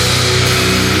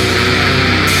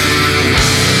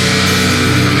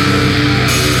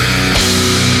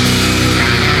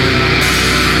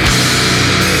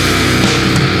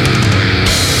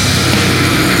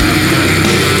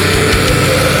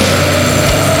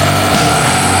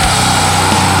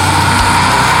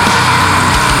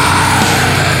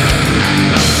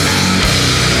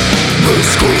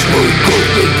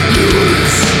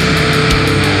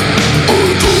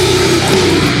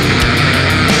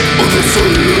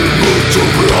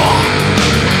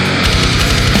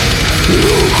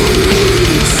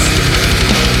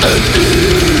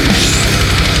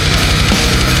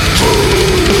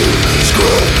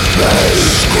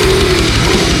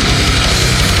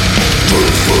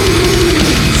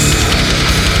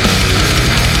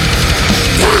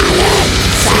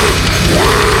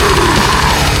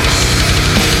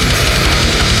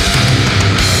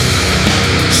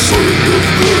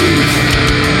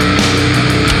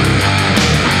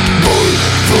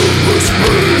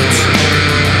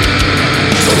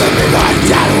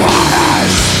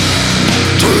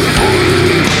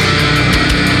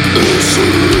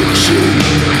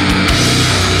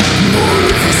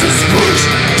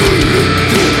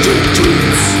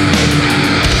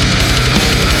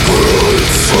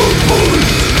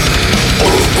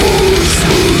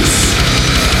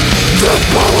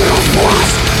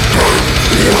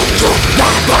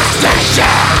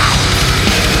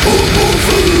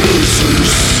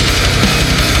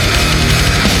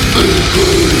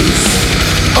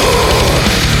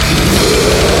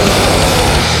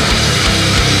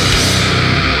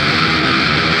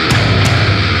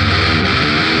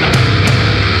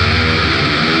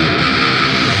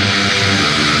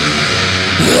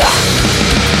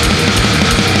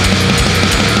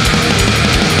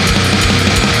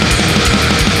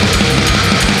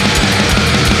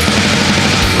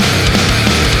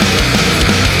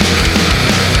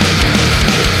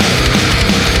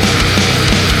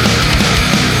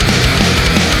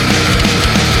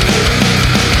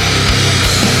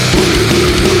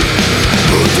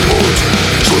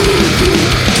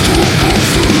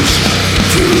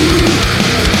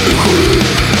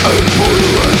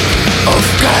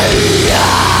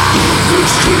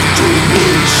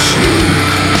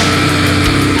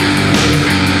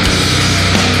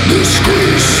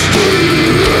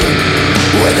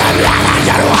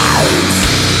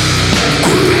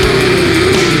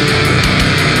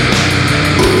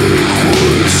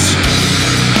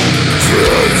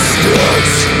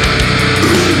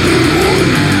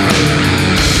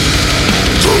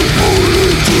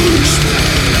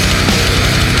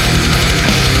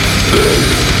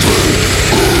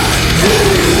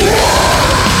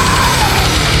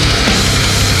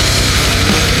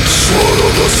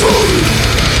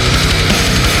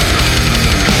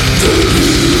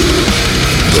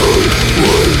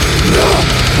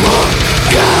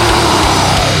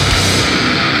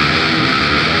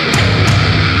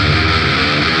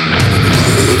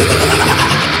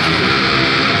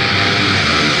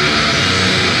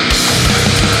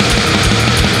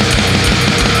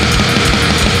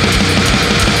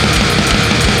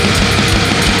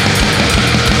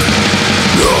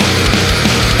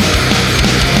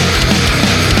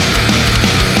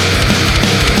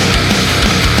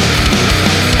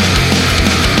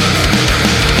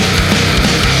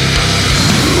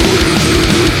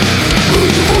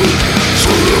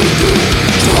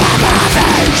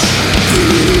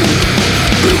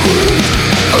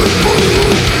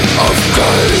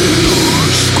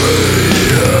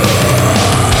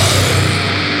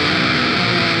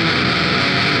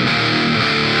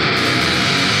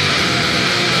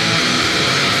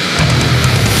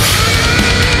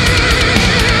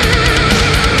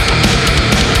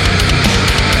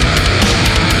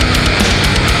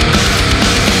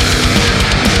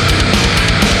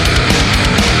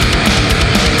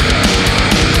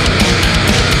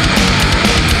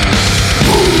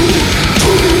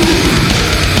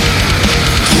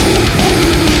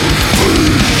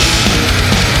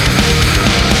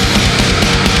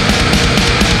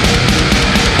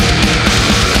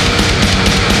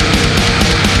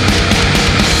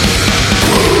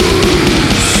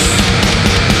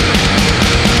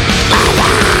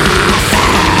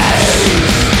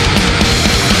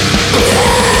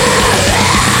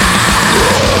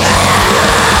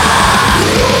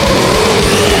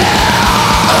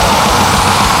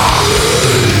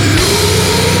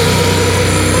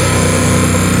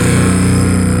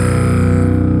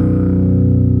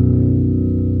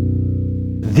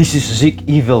 This is Zeke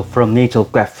Evil from Natal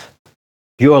Clef.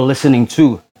 You are listening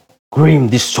to Grim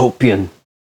Dystopian.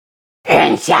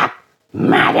 Hands up,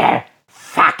 mother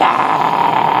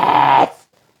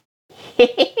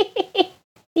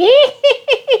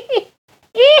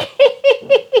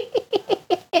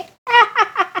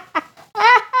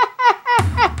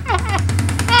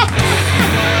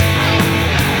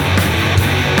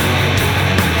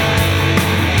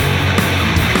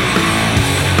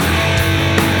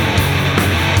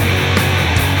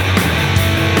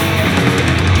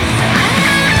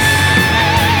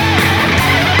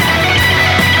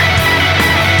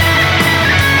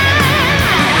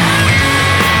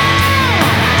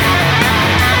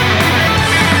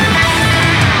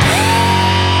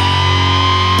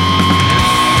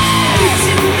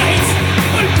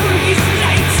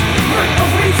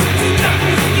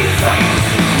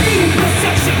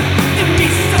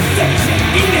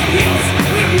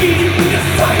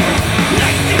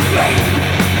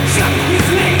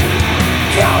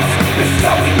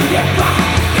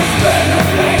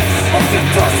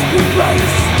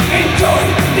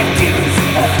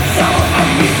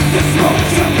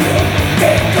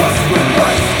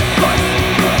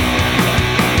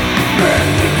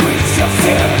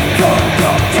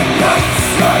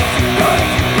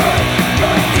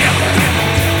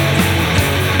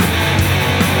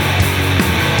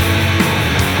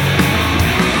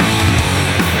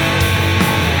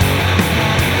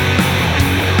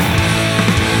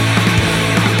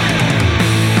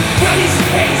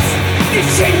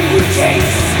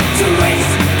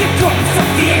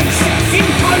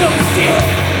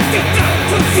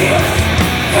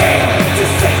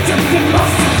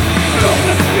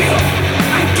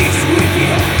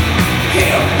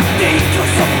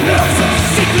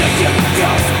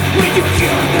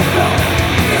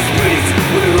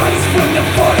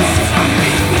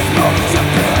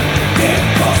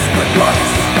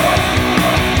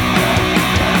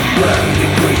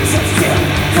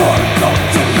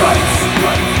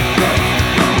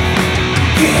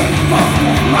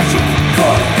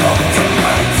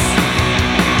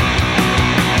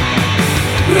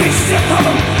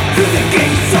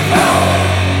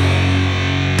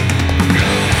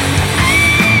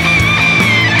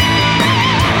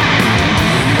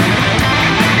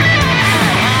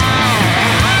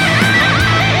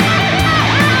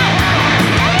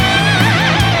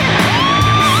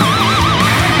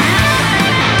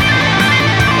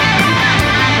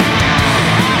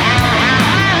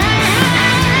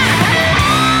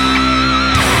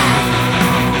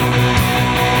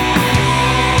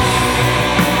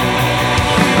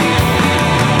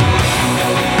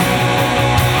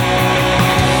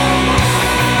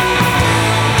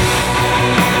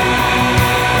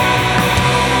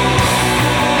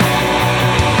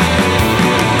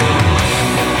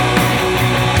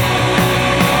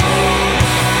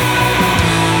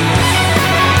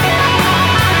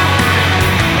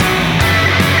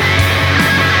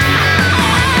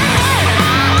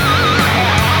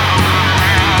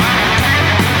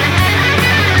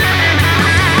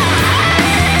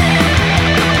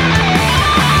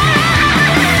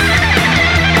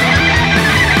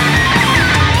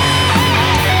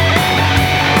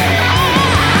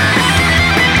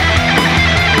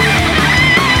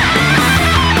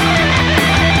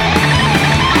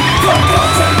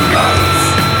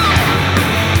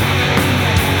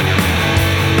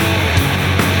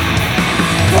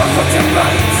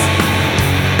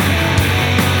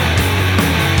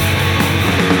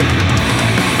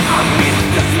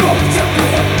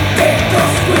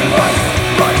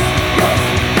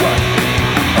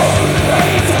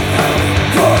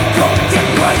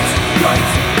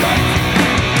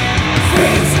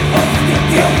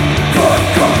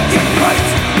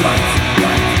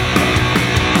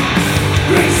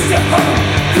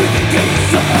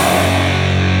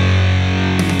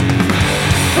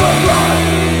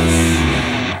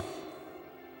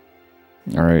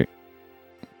All right.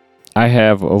 I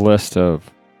have a list of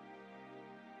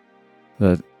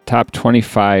the top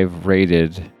 25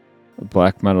 rated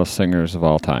black metal singers of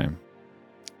all time.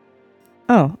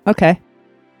 Oh, okay.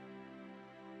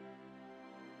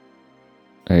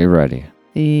 Are you ready?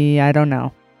 Yeah, I don't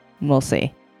know. We'll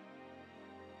see.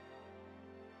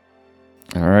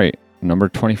 All right. Number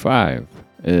 25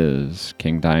 is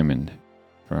King Diamond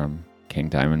from King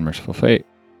Diamond Merciful Fate.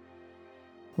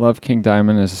 Love King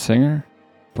Diamond as a singer,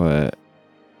 but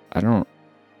I don't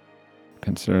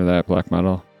consider that black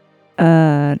metal.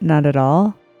 Not at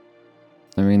all.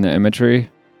 I mean, the imagery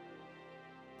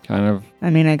kind of I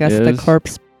mean, I guess the is.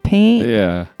 corpse paint,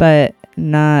 Yeah. but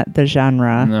not the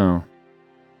genre. No.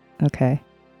 Okay.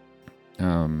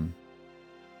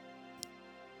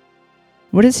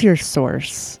 What is your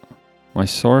source? My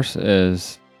source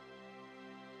is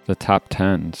the top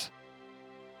 10s.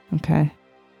 Okay.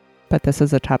 But this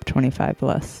is a top 25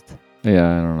 list.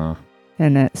 Yeah, I don't know.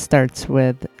 And it starts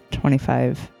with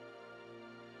 25.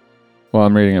 Well,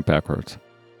 I'm reading it backwards.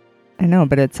 I know,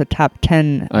 but it's a top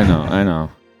 10. I know.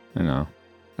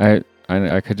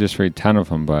 I could just read 10 of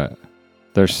them, but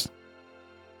there's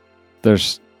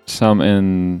some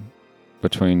in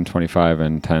between 25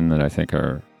 and 10 that I think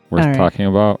are worth All right. talking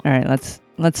about. All right, let's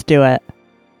do it.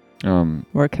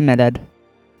 We're committed.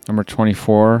 Number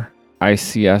 24,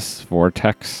 ICS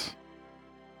Vortex.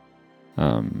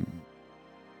 Yeah,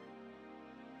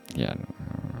 I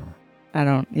don't know. I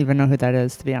don't even know who that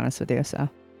is, to be honest with you. So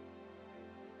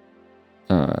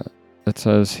It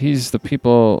says he's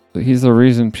the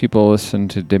reason people listen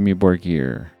to Dimmu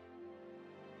Borgir.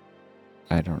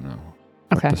 I don't know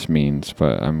what this means,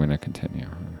 but I'm going to continue.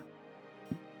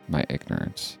 My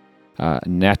ignorance.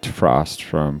 Net Frost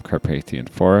from Carpathian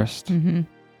Forest. Mm-hmm.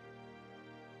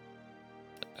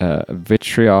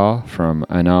 Vitriol from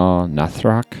Anal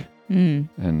Nathrak. Mm.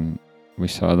 And we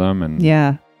saw them and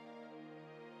Yeah.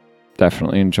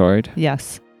 definitely enjoyed.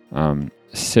 Yes.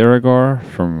 Sirigor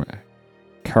from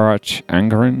Karach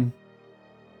Angren.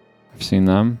 I've seen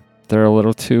them. They're a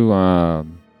little too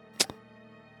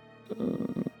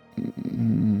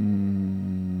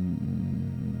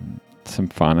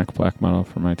symphonic black metal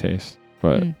for my taste,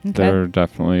 but okay. they're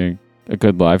definitely a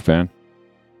good live band.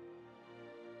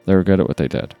 They were good at what they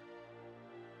did.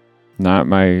 I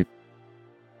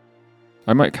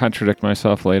might contradict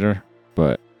myself later,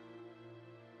 but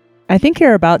I think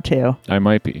you're about to. I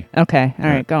might be. Okay. All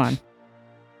right. Go on.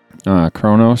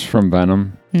 Kronos from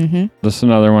Venom. Mm-hmm. This is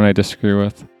another one I disagree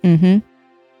with. Mm-hmm.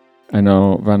 I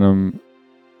know Venom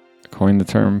coined the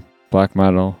term black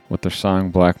metal with their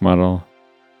song Black Metal,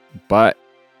 but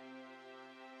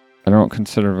I don't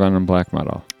consider Venom black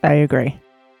metal, I agree.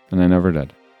 and I never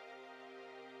did.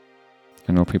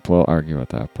 I know people will argue with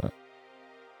that, but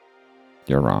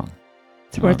you're wrong.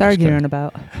 It's No, worth I'm just arguing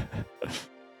about.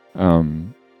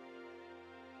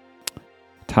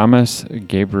 Thomas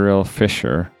Gabriel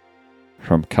Fisher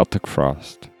from Celtic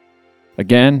Frost.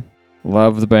 Again,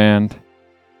 love the band,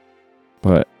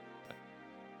 but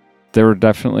they were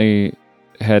definitely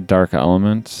had dark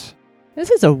elements. This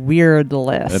is a weird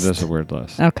list. It is a weird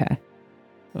list. Okay.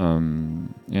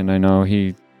 And I know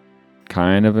he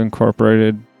kind of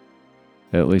incorporated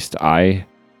at least eye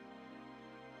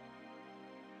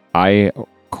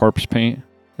corpse paint,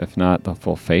 if not the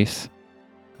full face.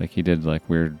 Like he did like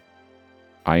weird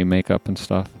eye makeup and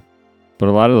stuff. But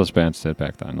a lot of those bands did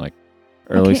back then. Like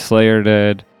early Slayer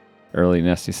did, early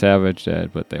Nasty Savage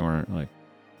did, but they weren't like,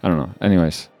 I don't know.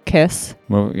 Anyways. Kiss.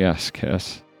 Yes,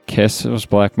 Kiss. Kiss was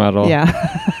black metal. Yeah.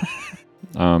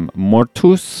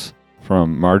 Mortus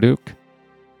from Marduk.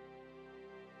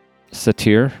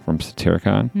 Satyr from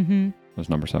Satyricon was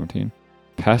number 17.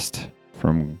 Pest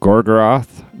from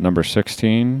Gorgoroth, number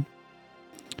 16.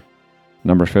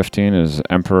 Number 15 is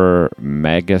Emperor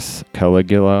Magus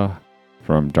Caligula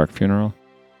from Dark Funeral.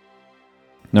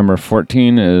 Number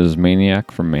 14 is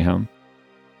Maniac from Mayhem.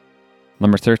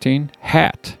 Number 13,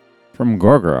 Hat from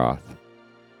Gorgoroth.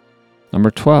 Number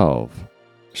 12,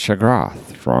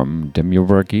 Shagrath from Dimmu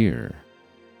Borgir.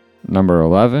 Number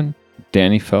 11,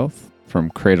 Danny Filth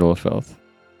from Cradle of Filth.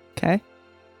 Okay.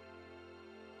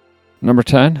 Number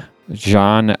 10,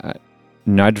 John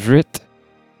Nadrit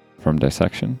from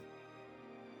Dissection.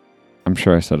 I'm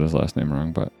sure I said his last name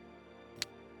wrong, but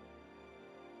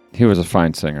he was a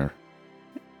fine singer.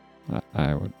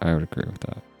 I would agree with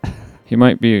that. He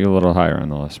might be a little higher on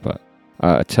the list, but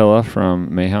Attila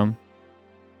from Mayhem.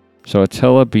 So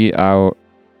Attila beat out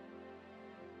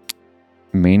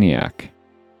Maniac.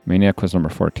 Maniac was number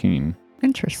 14.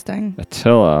 Interesting.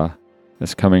 Attila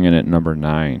is coming in at number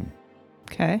 9.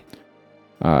 Okay.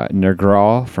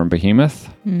 Nergal from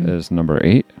Behemoth is number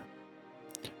 8.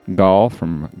 Gaul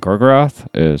from Gorgoroth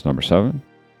is number 7.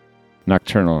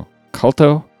 Nocturnal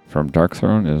Culto from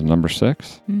Darkthrone is number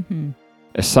 6. Mm-hmm.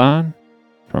 Isan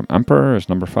from Emperor is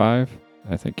number 5.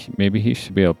 I think maybe he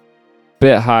should be a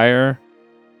bit higher.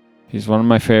 He's one of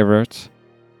my favorites.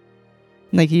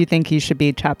 Like, you think he should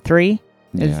be top 3?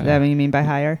 Is that what you mean by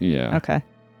higher? Yeah. Okay.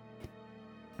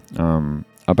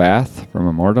 Abath from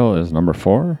Immortal is number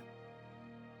 4.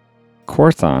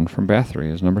 Korthon from Bathory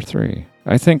is number 3.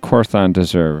 I think Korthon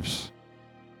deserves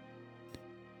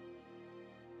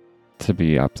to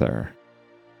be up there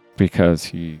because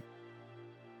he's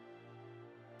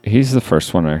the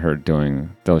first one I heard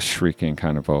doing those shrieking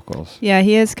kind of vocals. Yeah,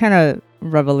 he is kind of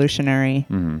revolutionary.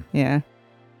 Mm-hmm. Yeah.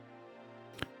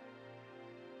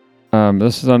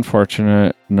 This is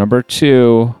unfortunate. Number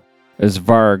 2 is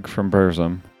Varg from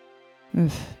Burzum.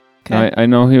 Okay. I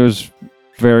know he was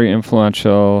very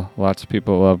influential. Lots of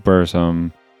people love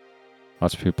Burzum.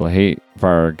 Lots of people hate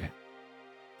Varg.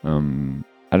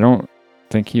 I don't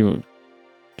think he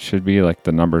should be like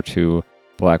the number 2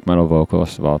 black metal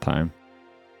vocalist of all time.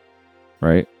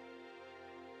 Right?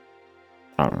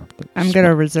 I don't know. I'm going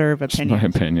to reserve It's opinion. my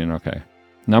opinion, okay.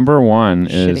 Number 1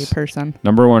 Shitty is person.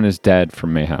 Number 1 is Dead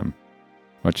from Mayhem,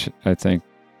 which I think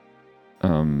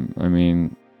I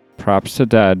mean, props to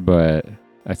Dead, but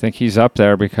I think he's up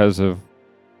there because of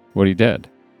what he did.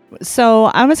 So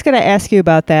I was going to ask you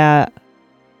about that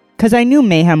because I knew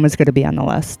Mayhem was going to be on the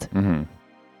list. Mm-hmm.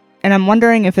 And I'm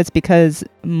wondering if it's because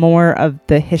more of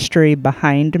the history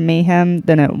behind Mayhem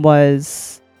than it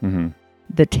was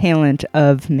the talent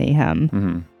of Mayhem.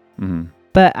 Mm-hmm. Mm-hmm.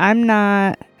 But I'm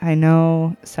not, I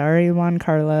know, sorry, Juan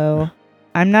Carlo,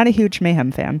 I'm not a huge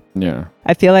Mayhem fan. Yeah.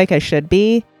 I feel like I should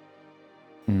be,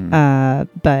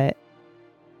 but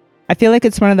I feel like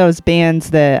it's one of those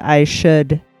bands that I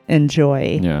should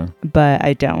enjoy, but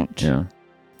I don't. Yeah,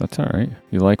 that's all right.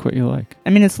 You like what you like. I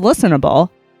mean, it's listenable,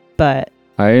 but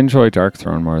I enjoy Dark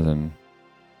Throne more than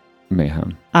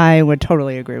Mayhem. I would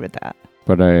totally agree with that.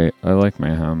 But I like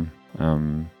Mayhem.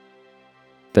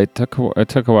 It took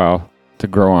a while to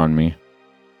grow on me.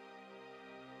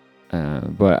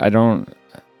 But I don't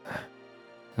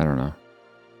know.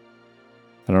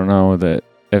 I don't know that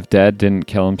if Dead didn't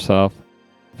kill himself,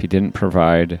 if he didn't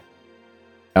provide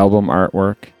album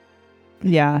artwork.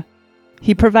 Yeah.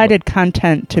 He provided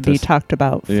content to be talked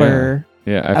about for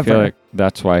Yeah, I feel like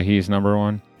that's why he's number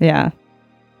 1. Yeah.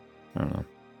 I don't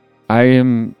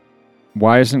know.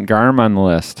 Why isn't Garm on the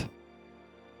list?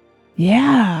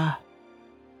 Yeah.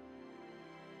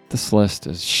 This list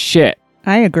is shit.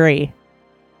 I agree.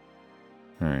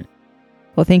 All right.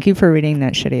 Well, thank you for reading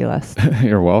that shitty list.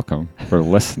 You're welcome for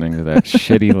listening to that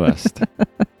shitty list.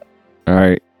 All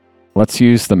right. Let's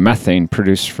use the methane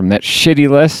produced from that shitty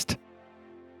list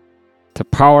to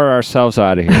power ourselves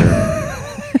out of here.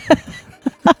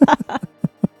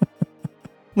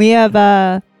 We have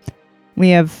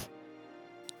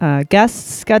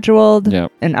guests scheduled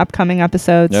in upcoming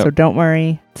episodes, so don't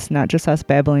worry. It's not just us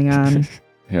babbling on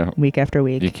week after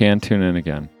week. You can tune in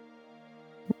again.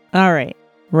 All right.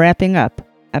 Wrapping up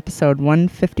episode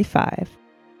 155.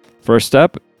 First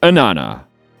up, Anana.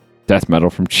 Death metal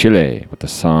from Chile with the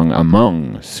song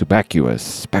Among Subacuous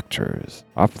Spectres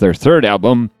off their 3rd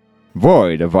album,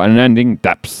 Void of Unending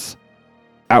Depths.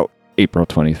 Out April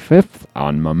 25th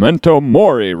on Memento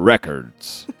Mori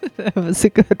Records. That was a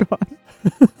good one.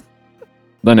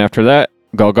 Then after that,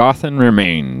 Golgothan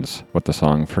Remains with the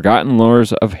song Forgotten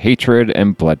Lures of Hatred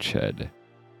and Bloodshed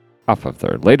off of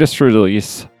their latest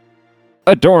release,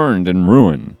 Adorned in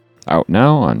Ruin, out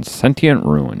now on Sentient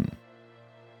Ruin.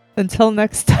 Until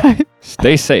next time.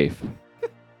 Stay safe.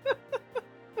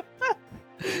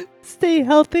 Stay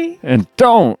healthy. And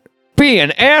don't be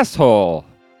an asshole.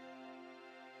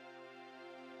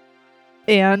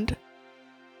 And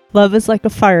love is like a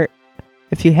fart.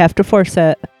 If you have to force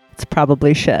it, it's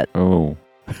probably shit. Oh.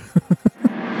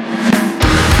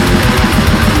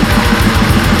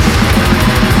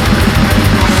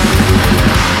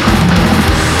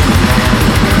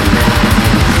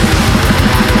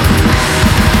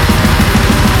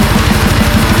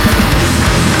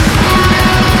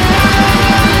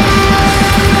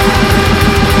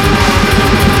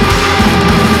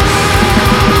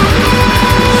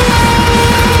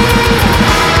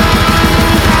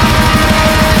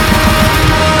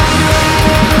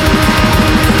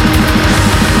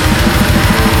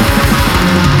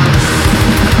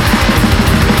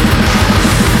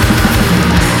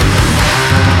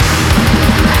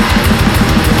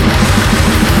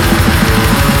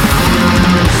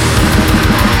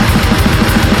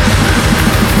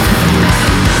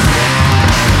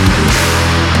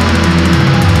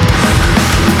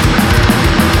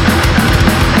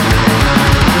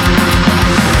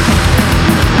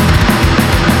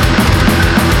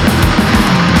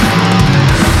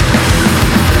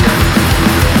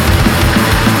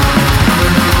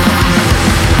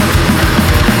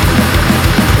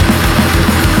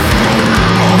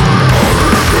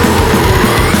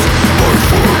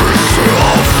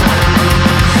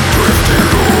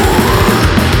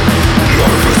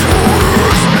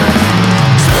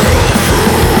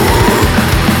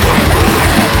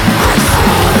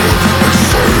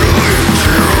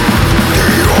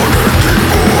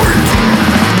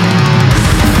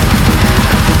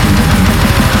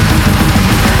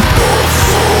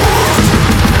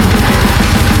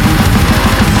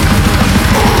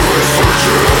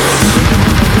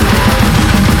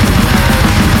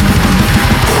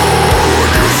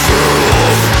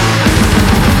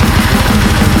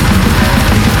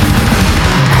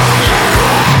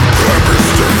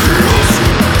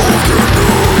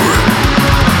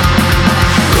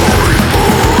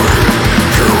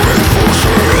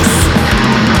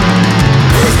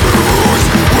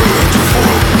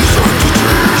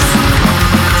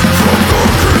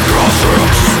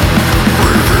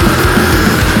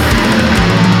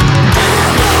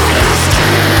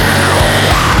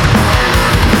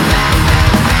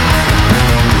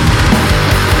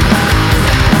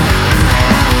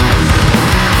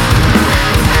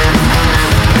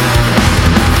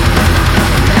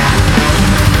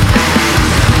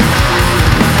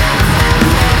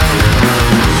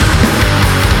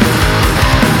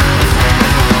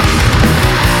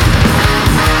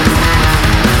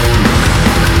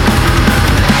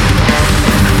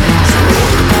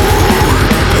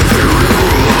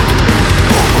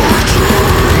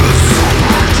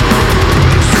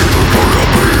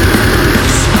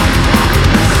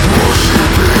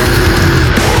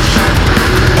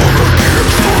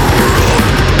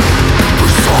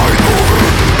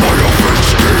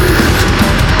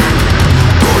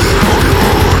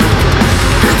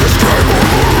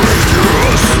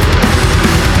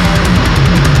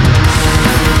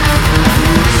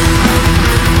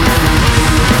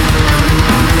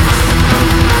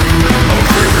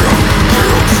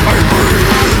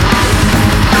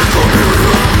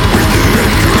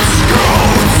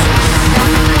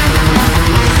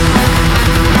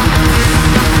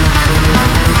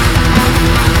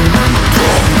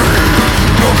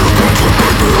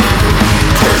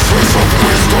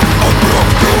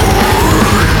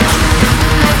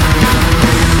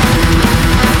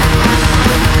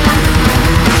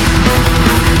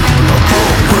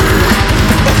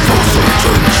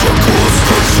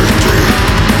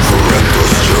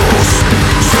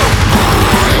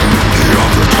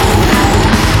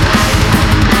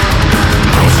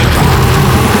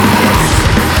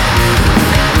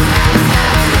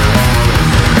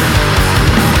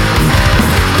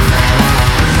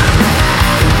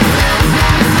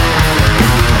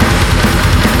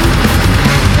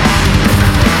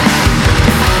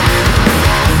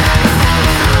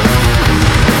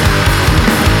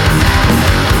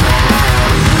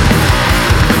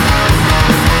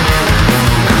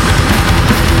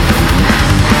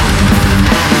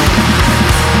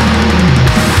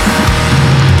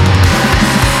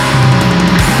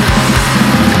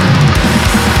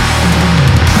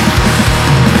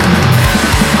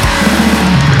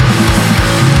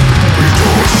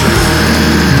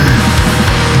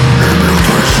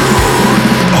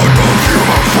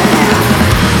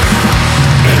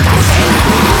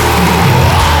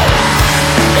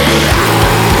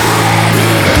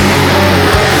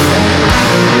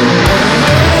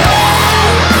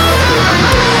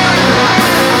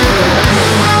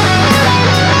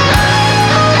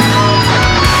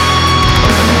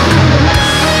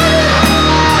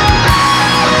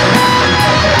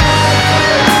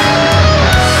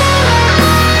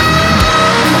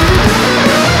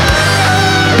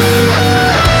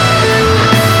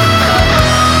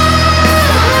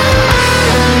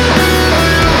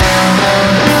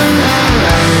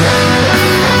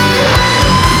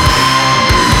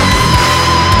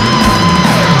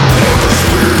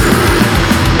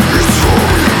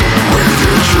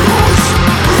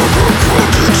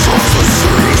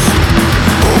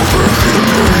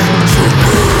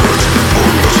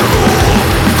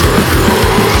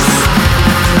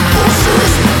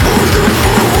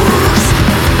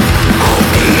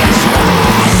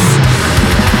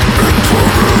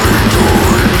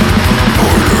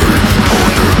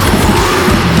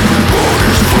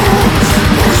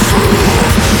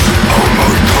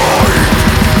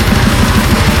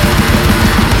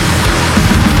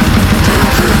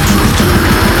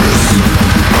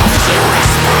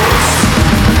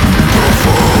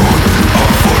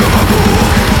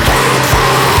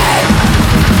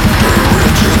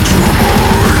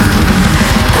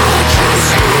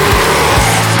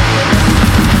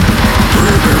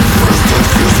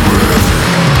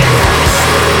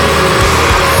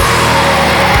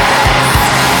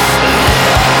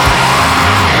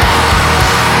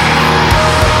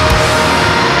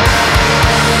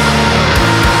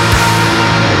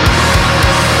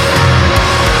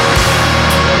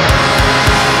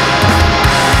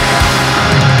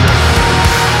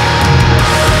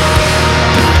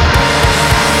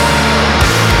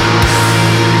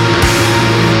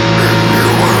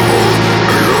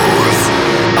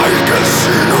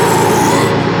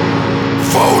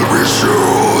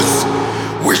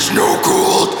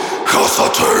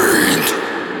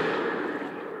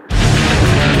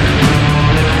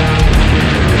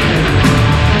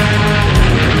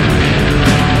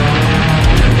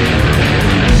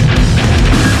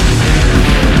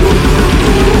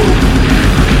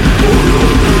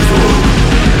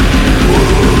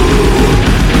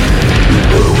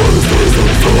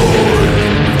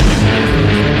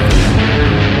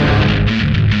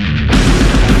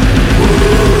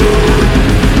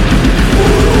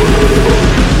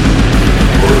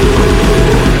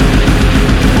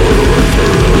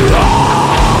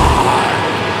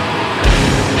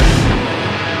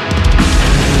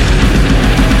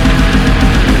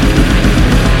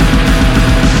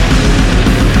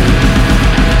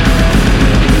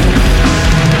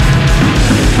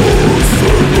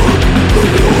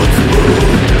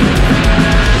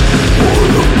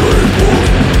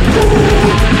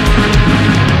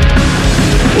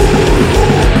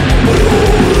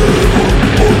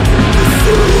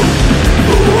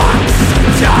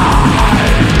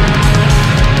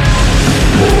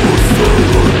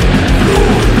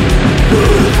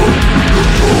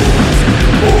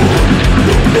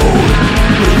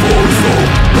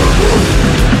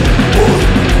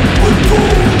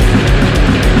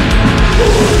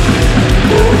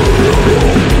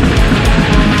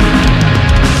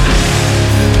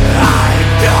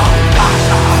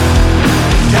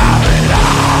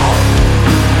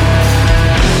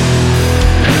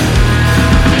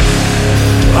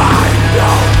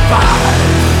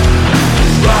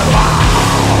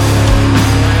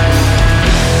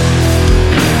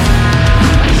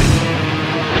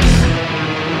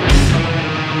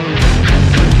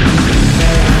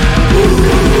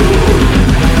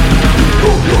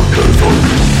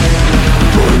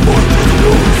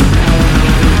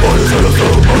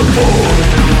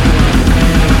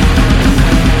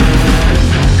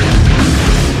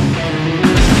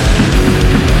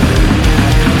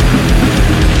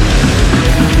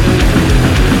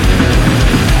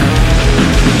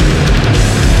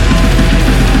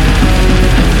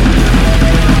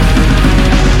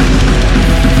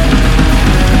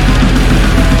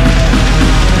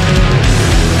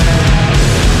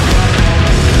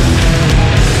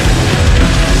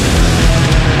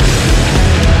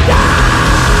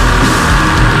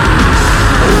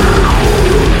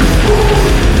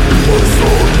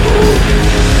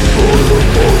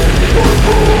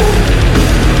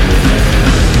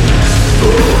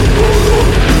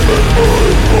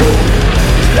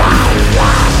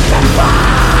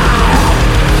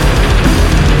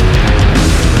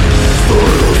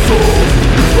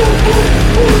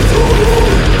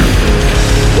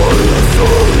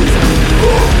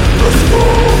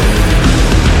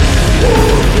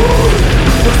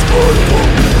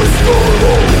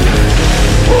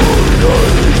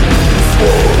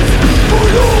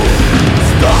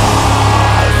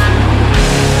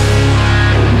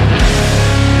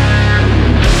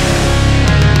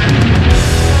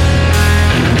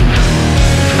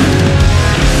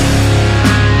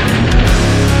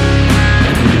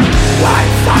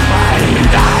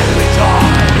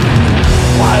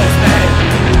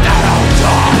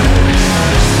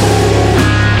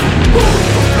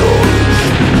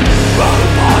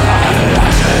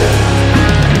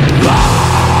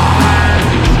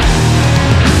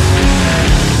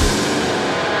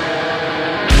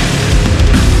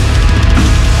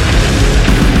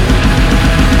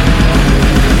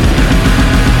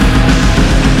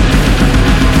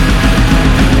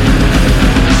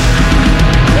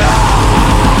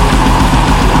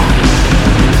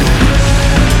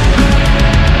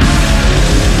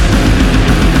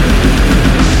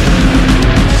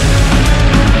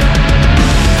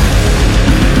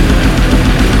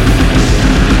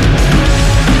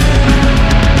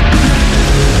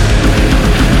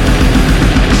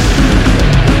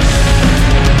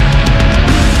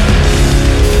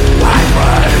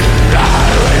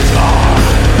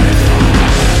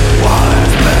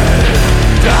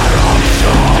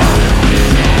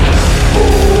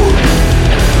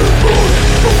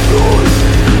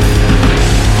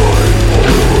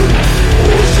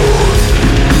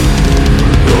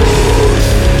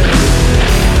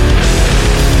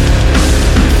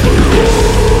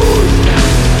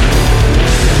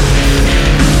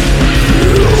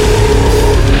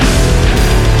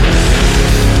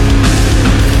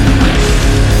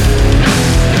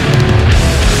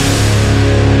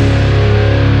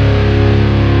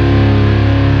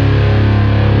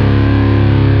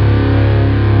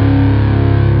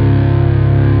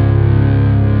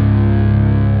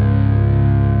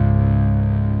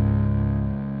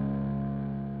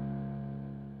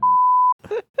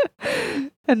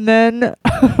 And then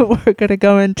we're going to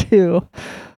go into...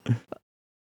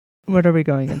 What are we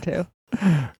going into?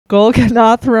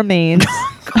 Golganoth Remains.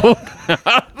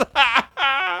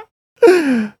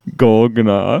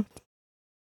 Golganoth.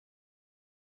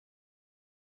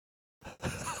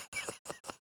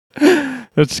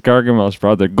 That's Gargamel's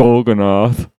brother,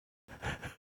 Golganoth.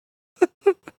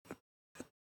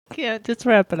 Yeah, just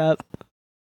wrap it up.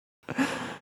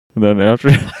 And then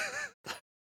after...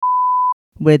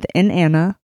 With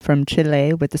Inanna from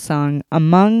Chile with the song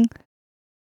Among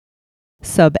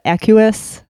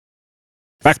Subaqueous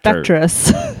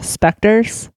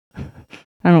Specters.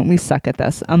 We suck at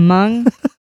this. Among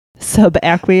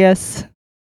Subaqueous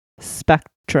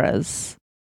Spectras.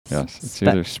 Yes, it's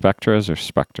either Spectras or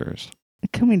Specters.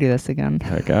 Can we do this again?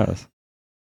 I guess.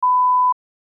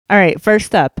 All right,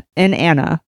 first up,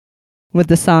 Inanna with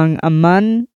the song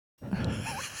Among...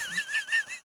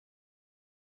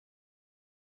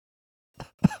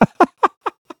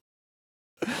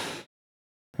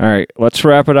 All right, let's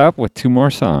wrap it up with two more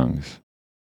songs.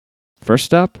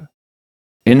 First up,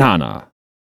 Inanna,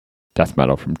 death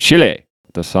metal from Chile,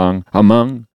 the song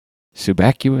Among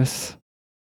Subaqueous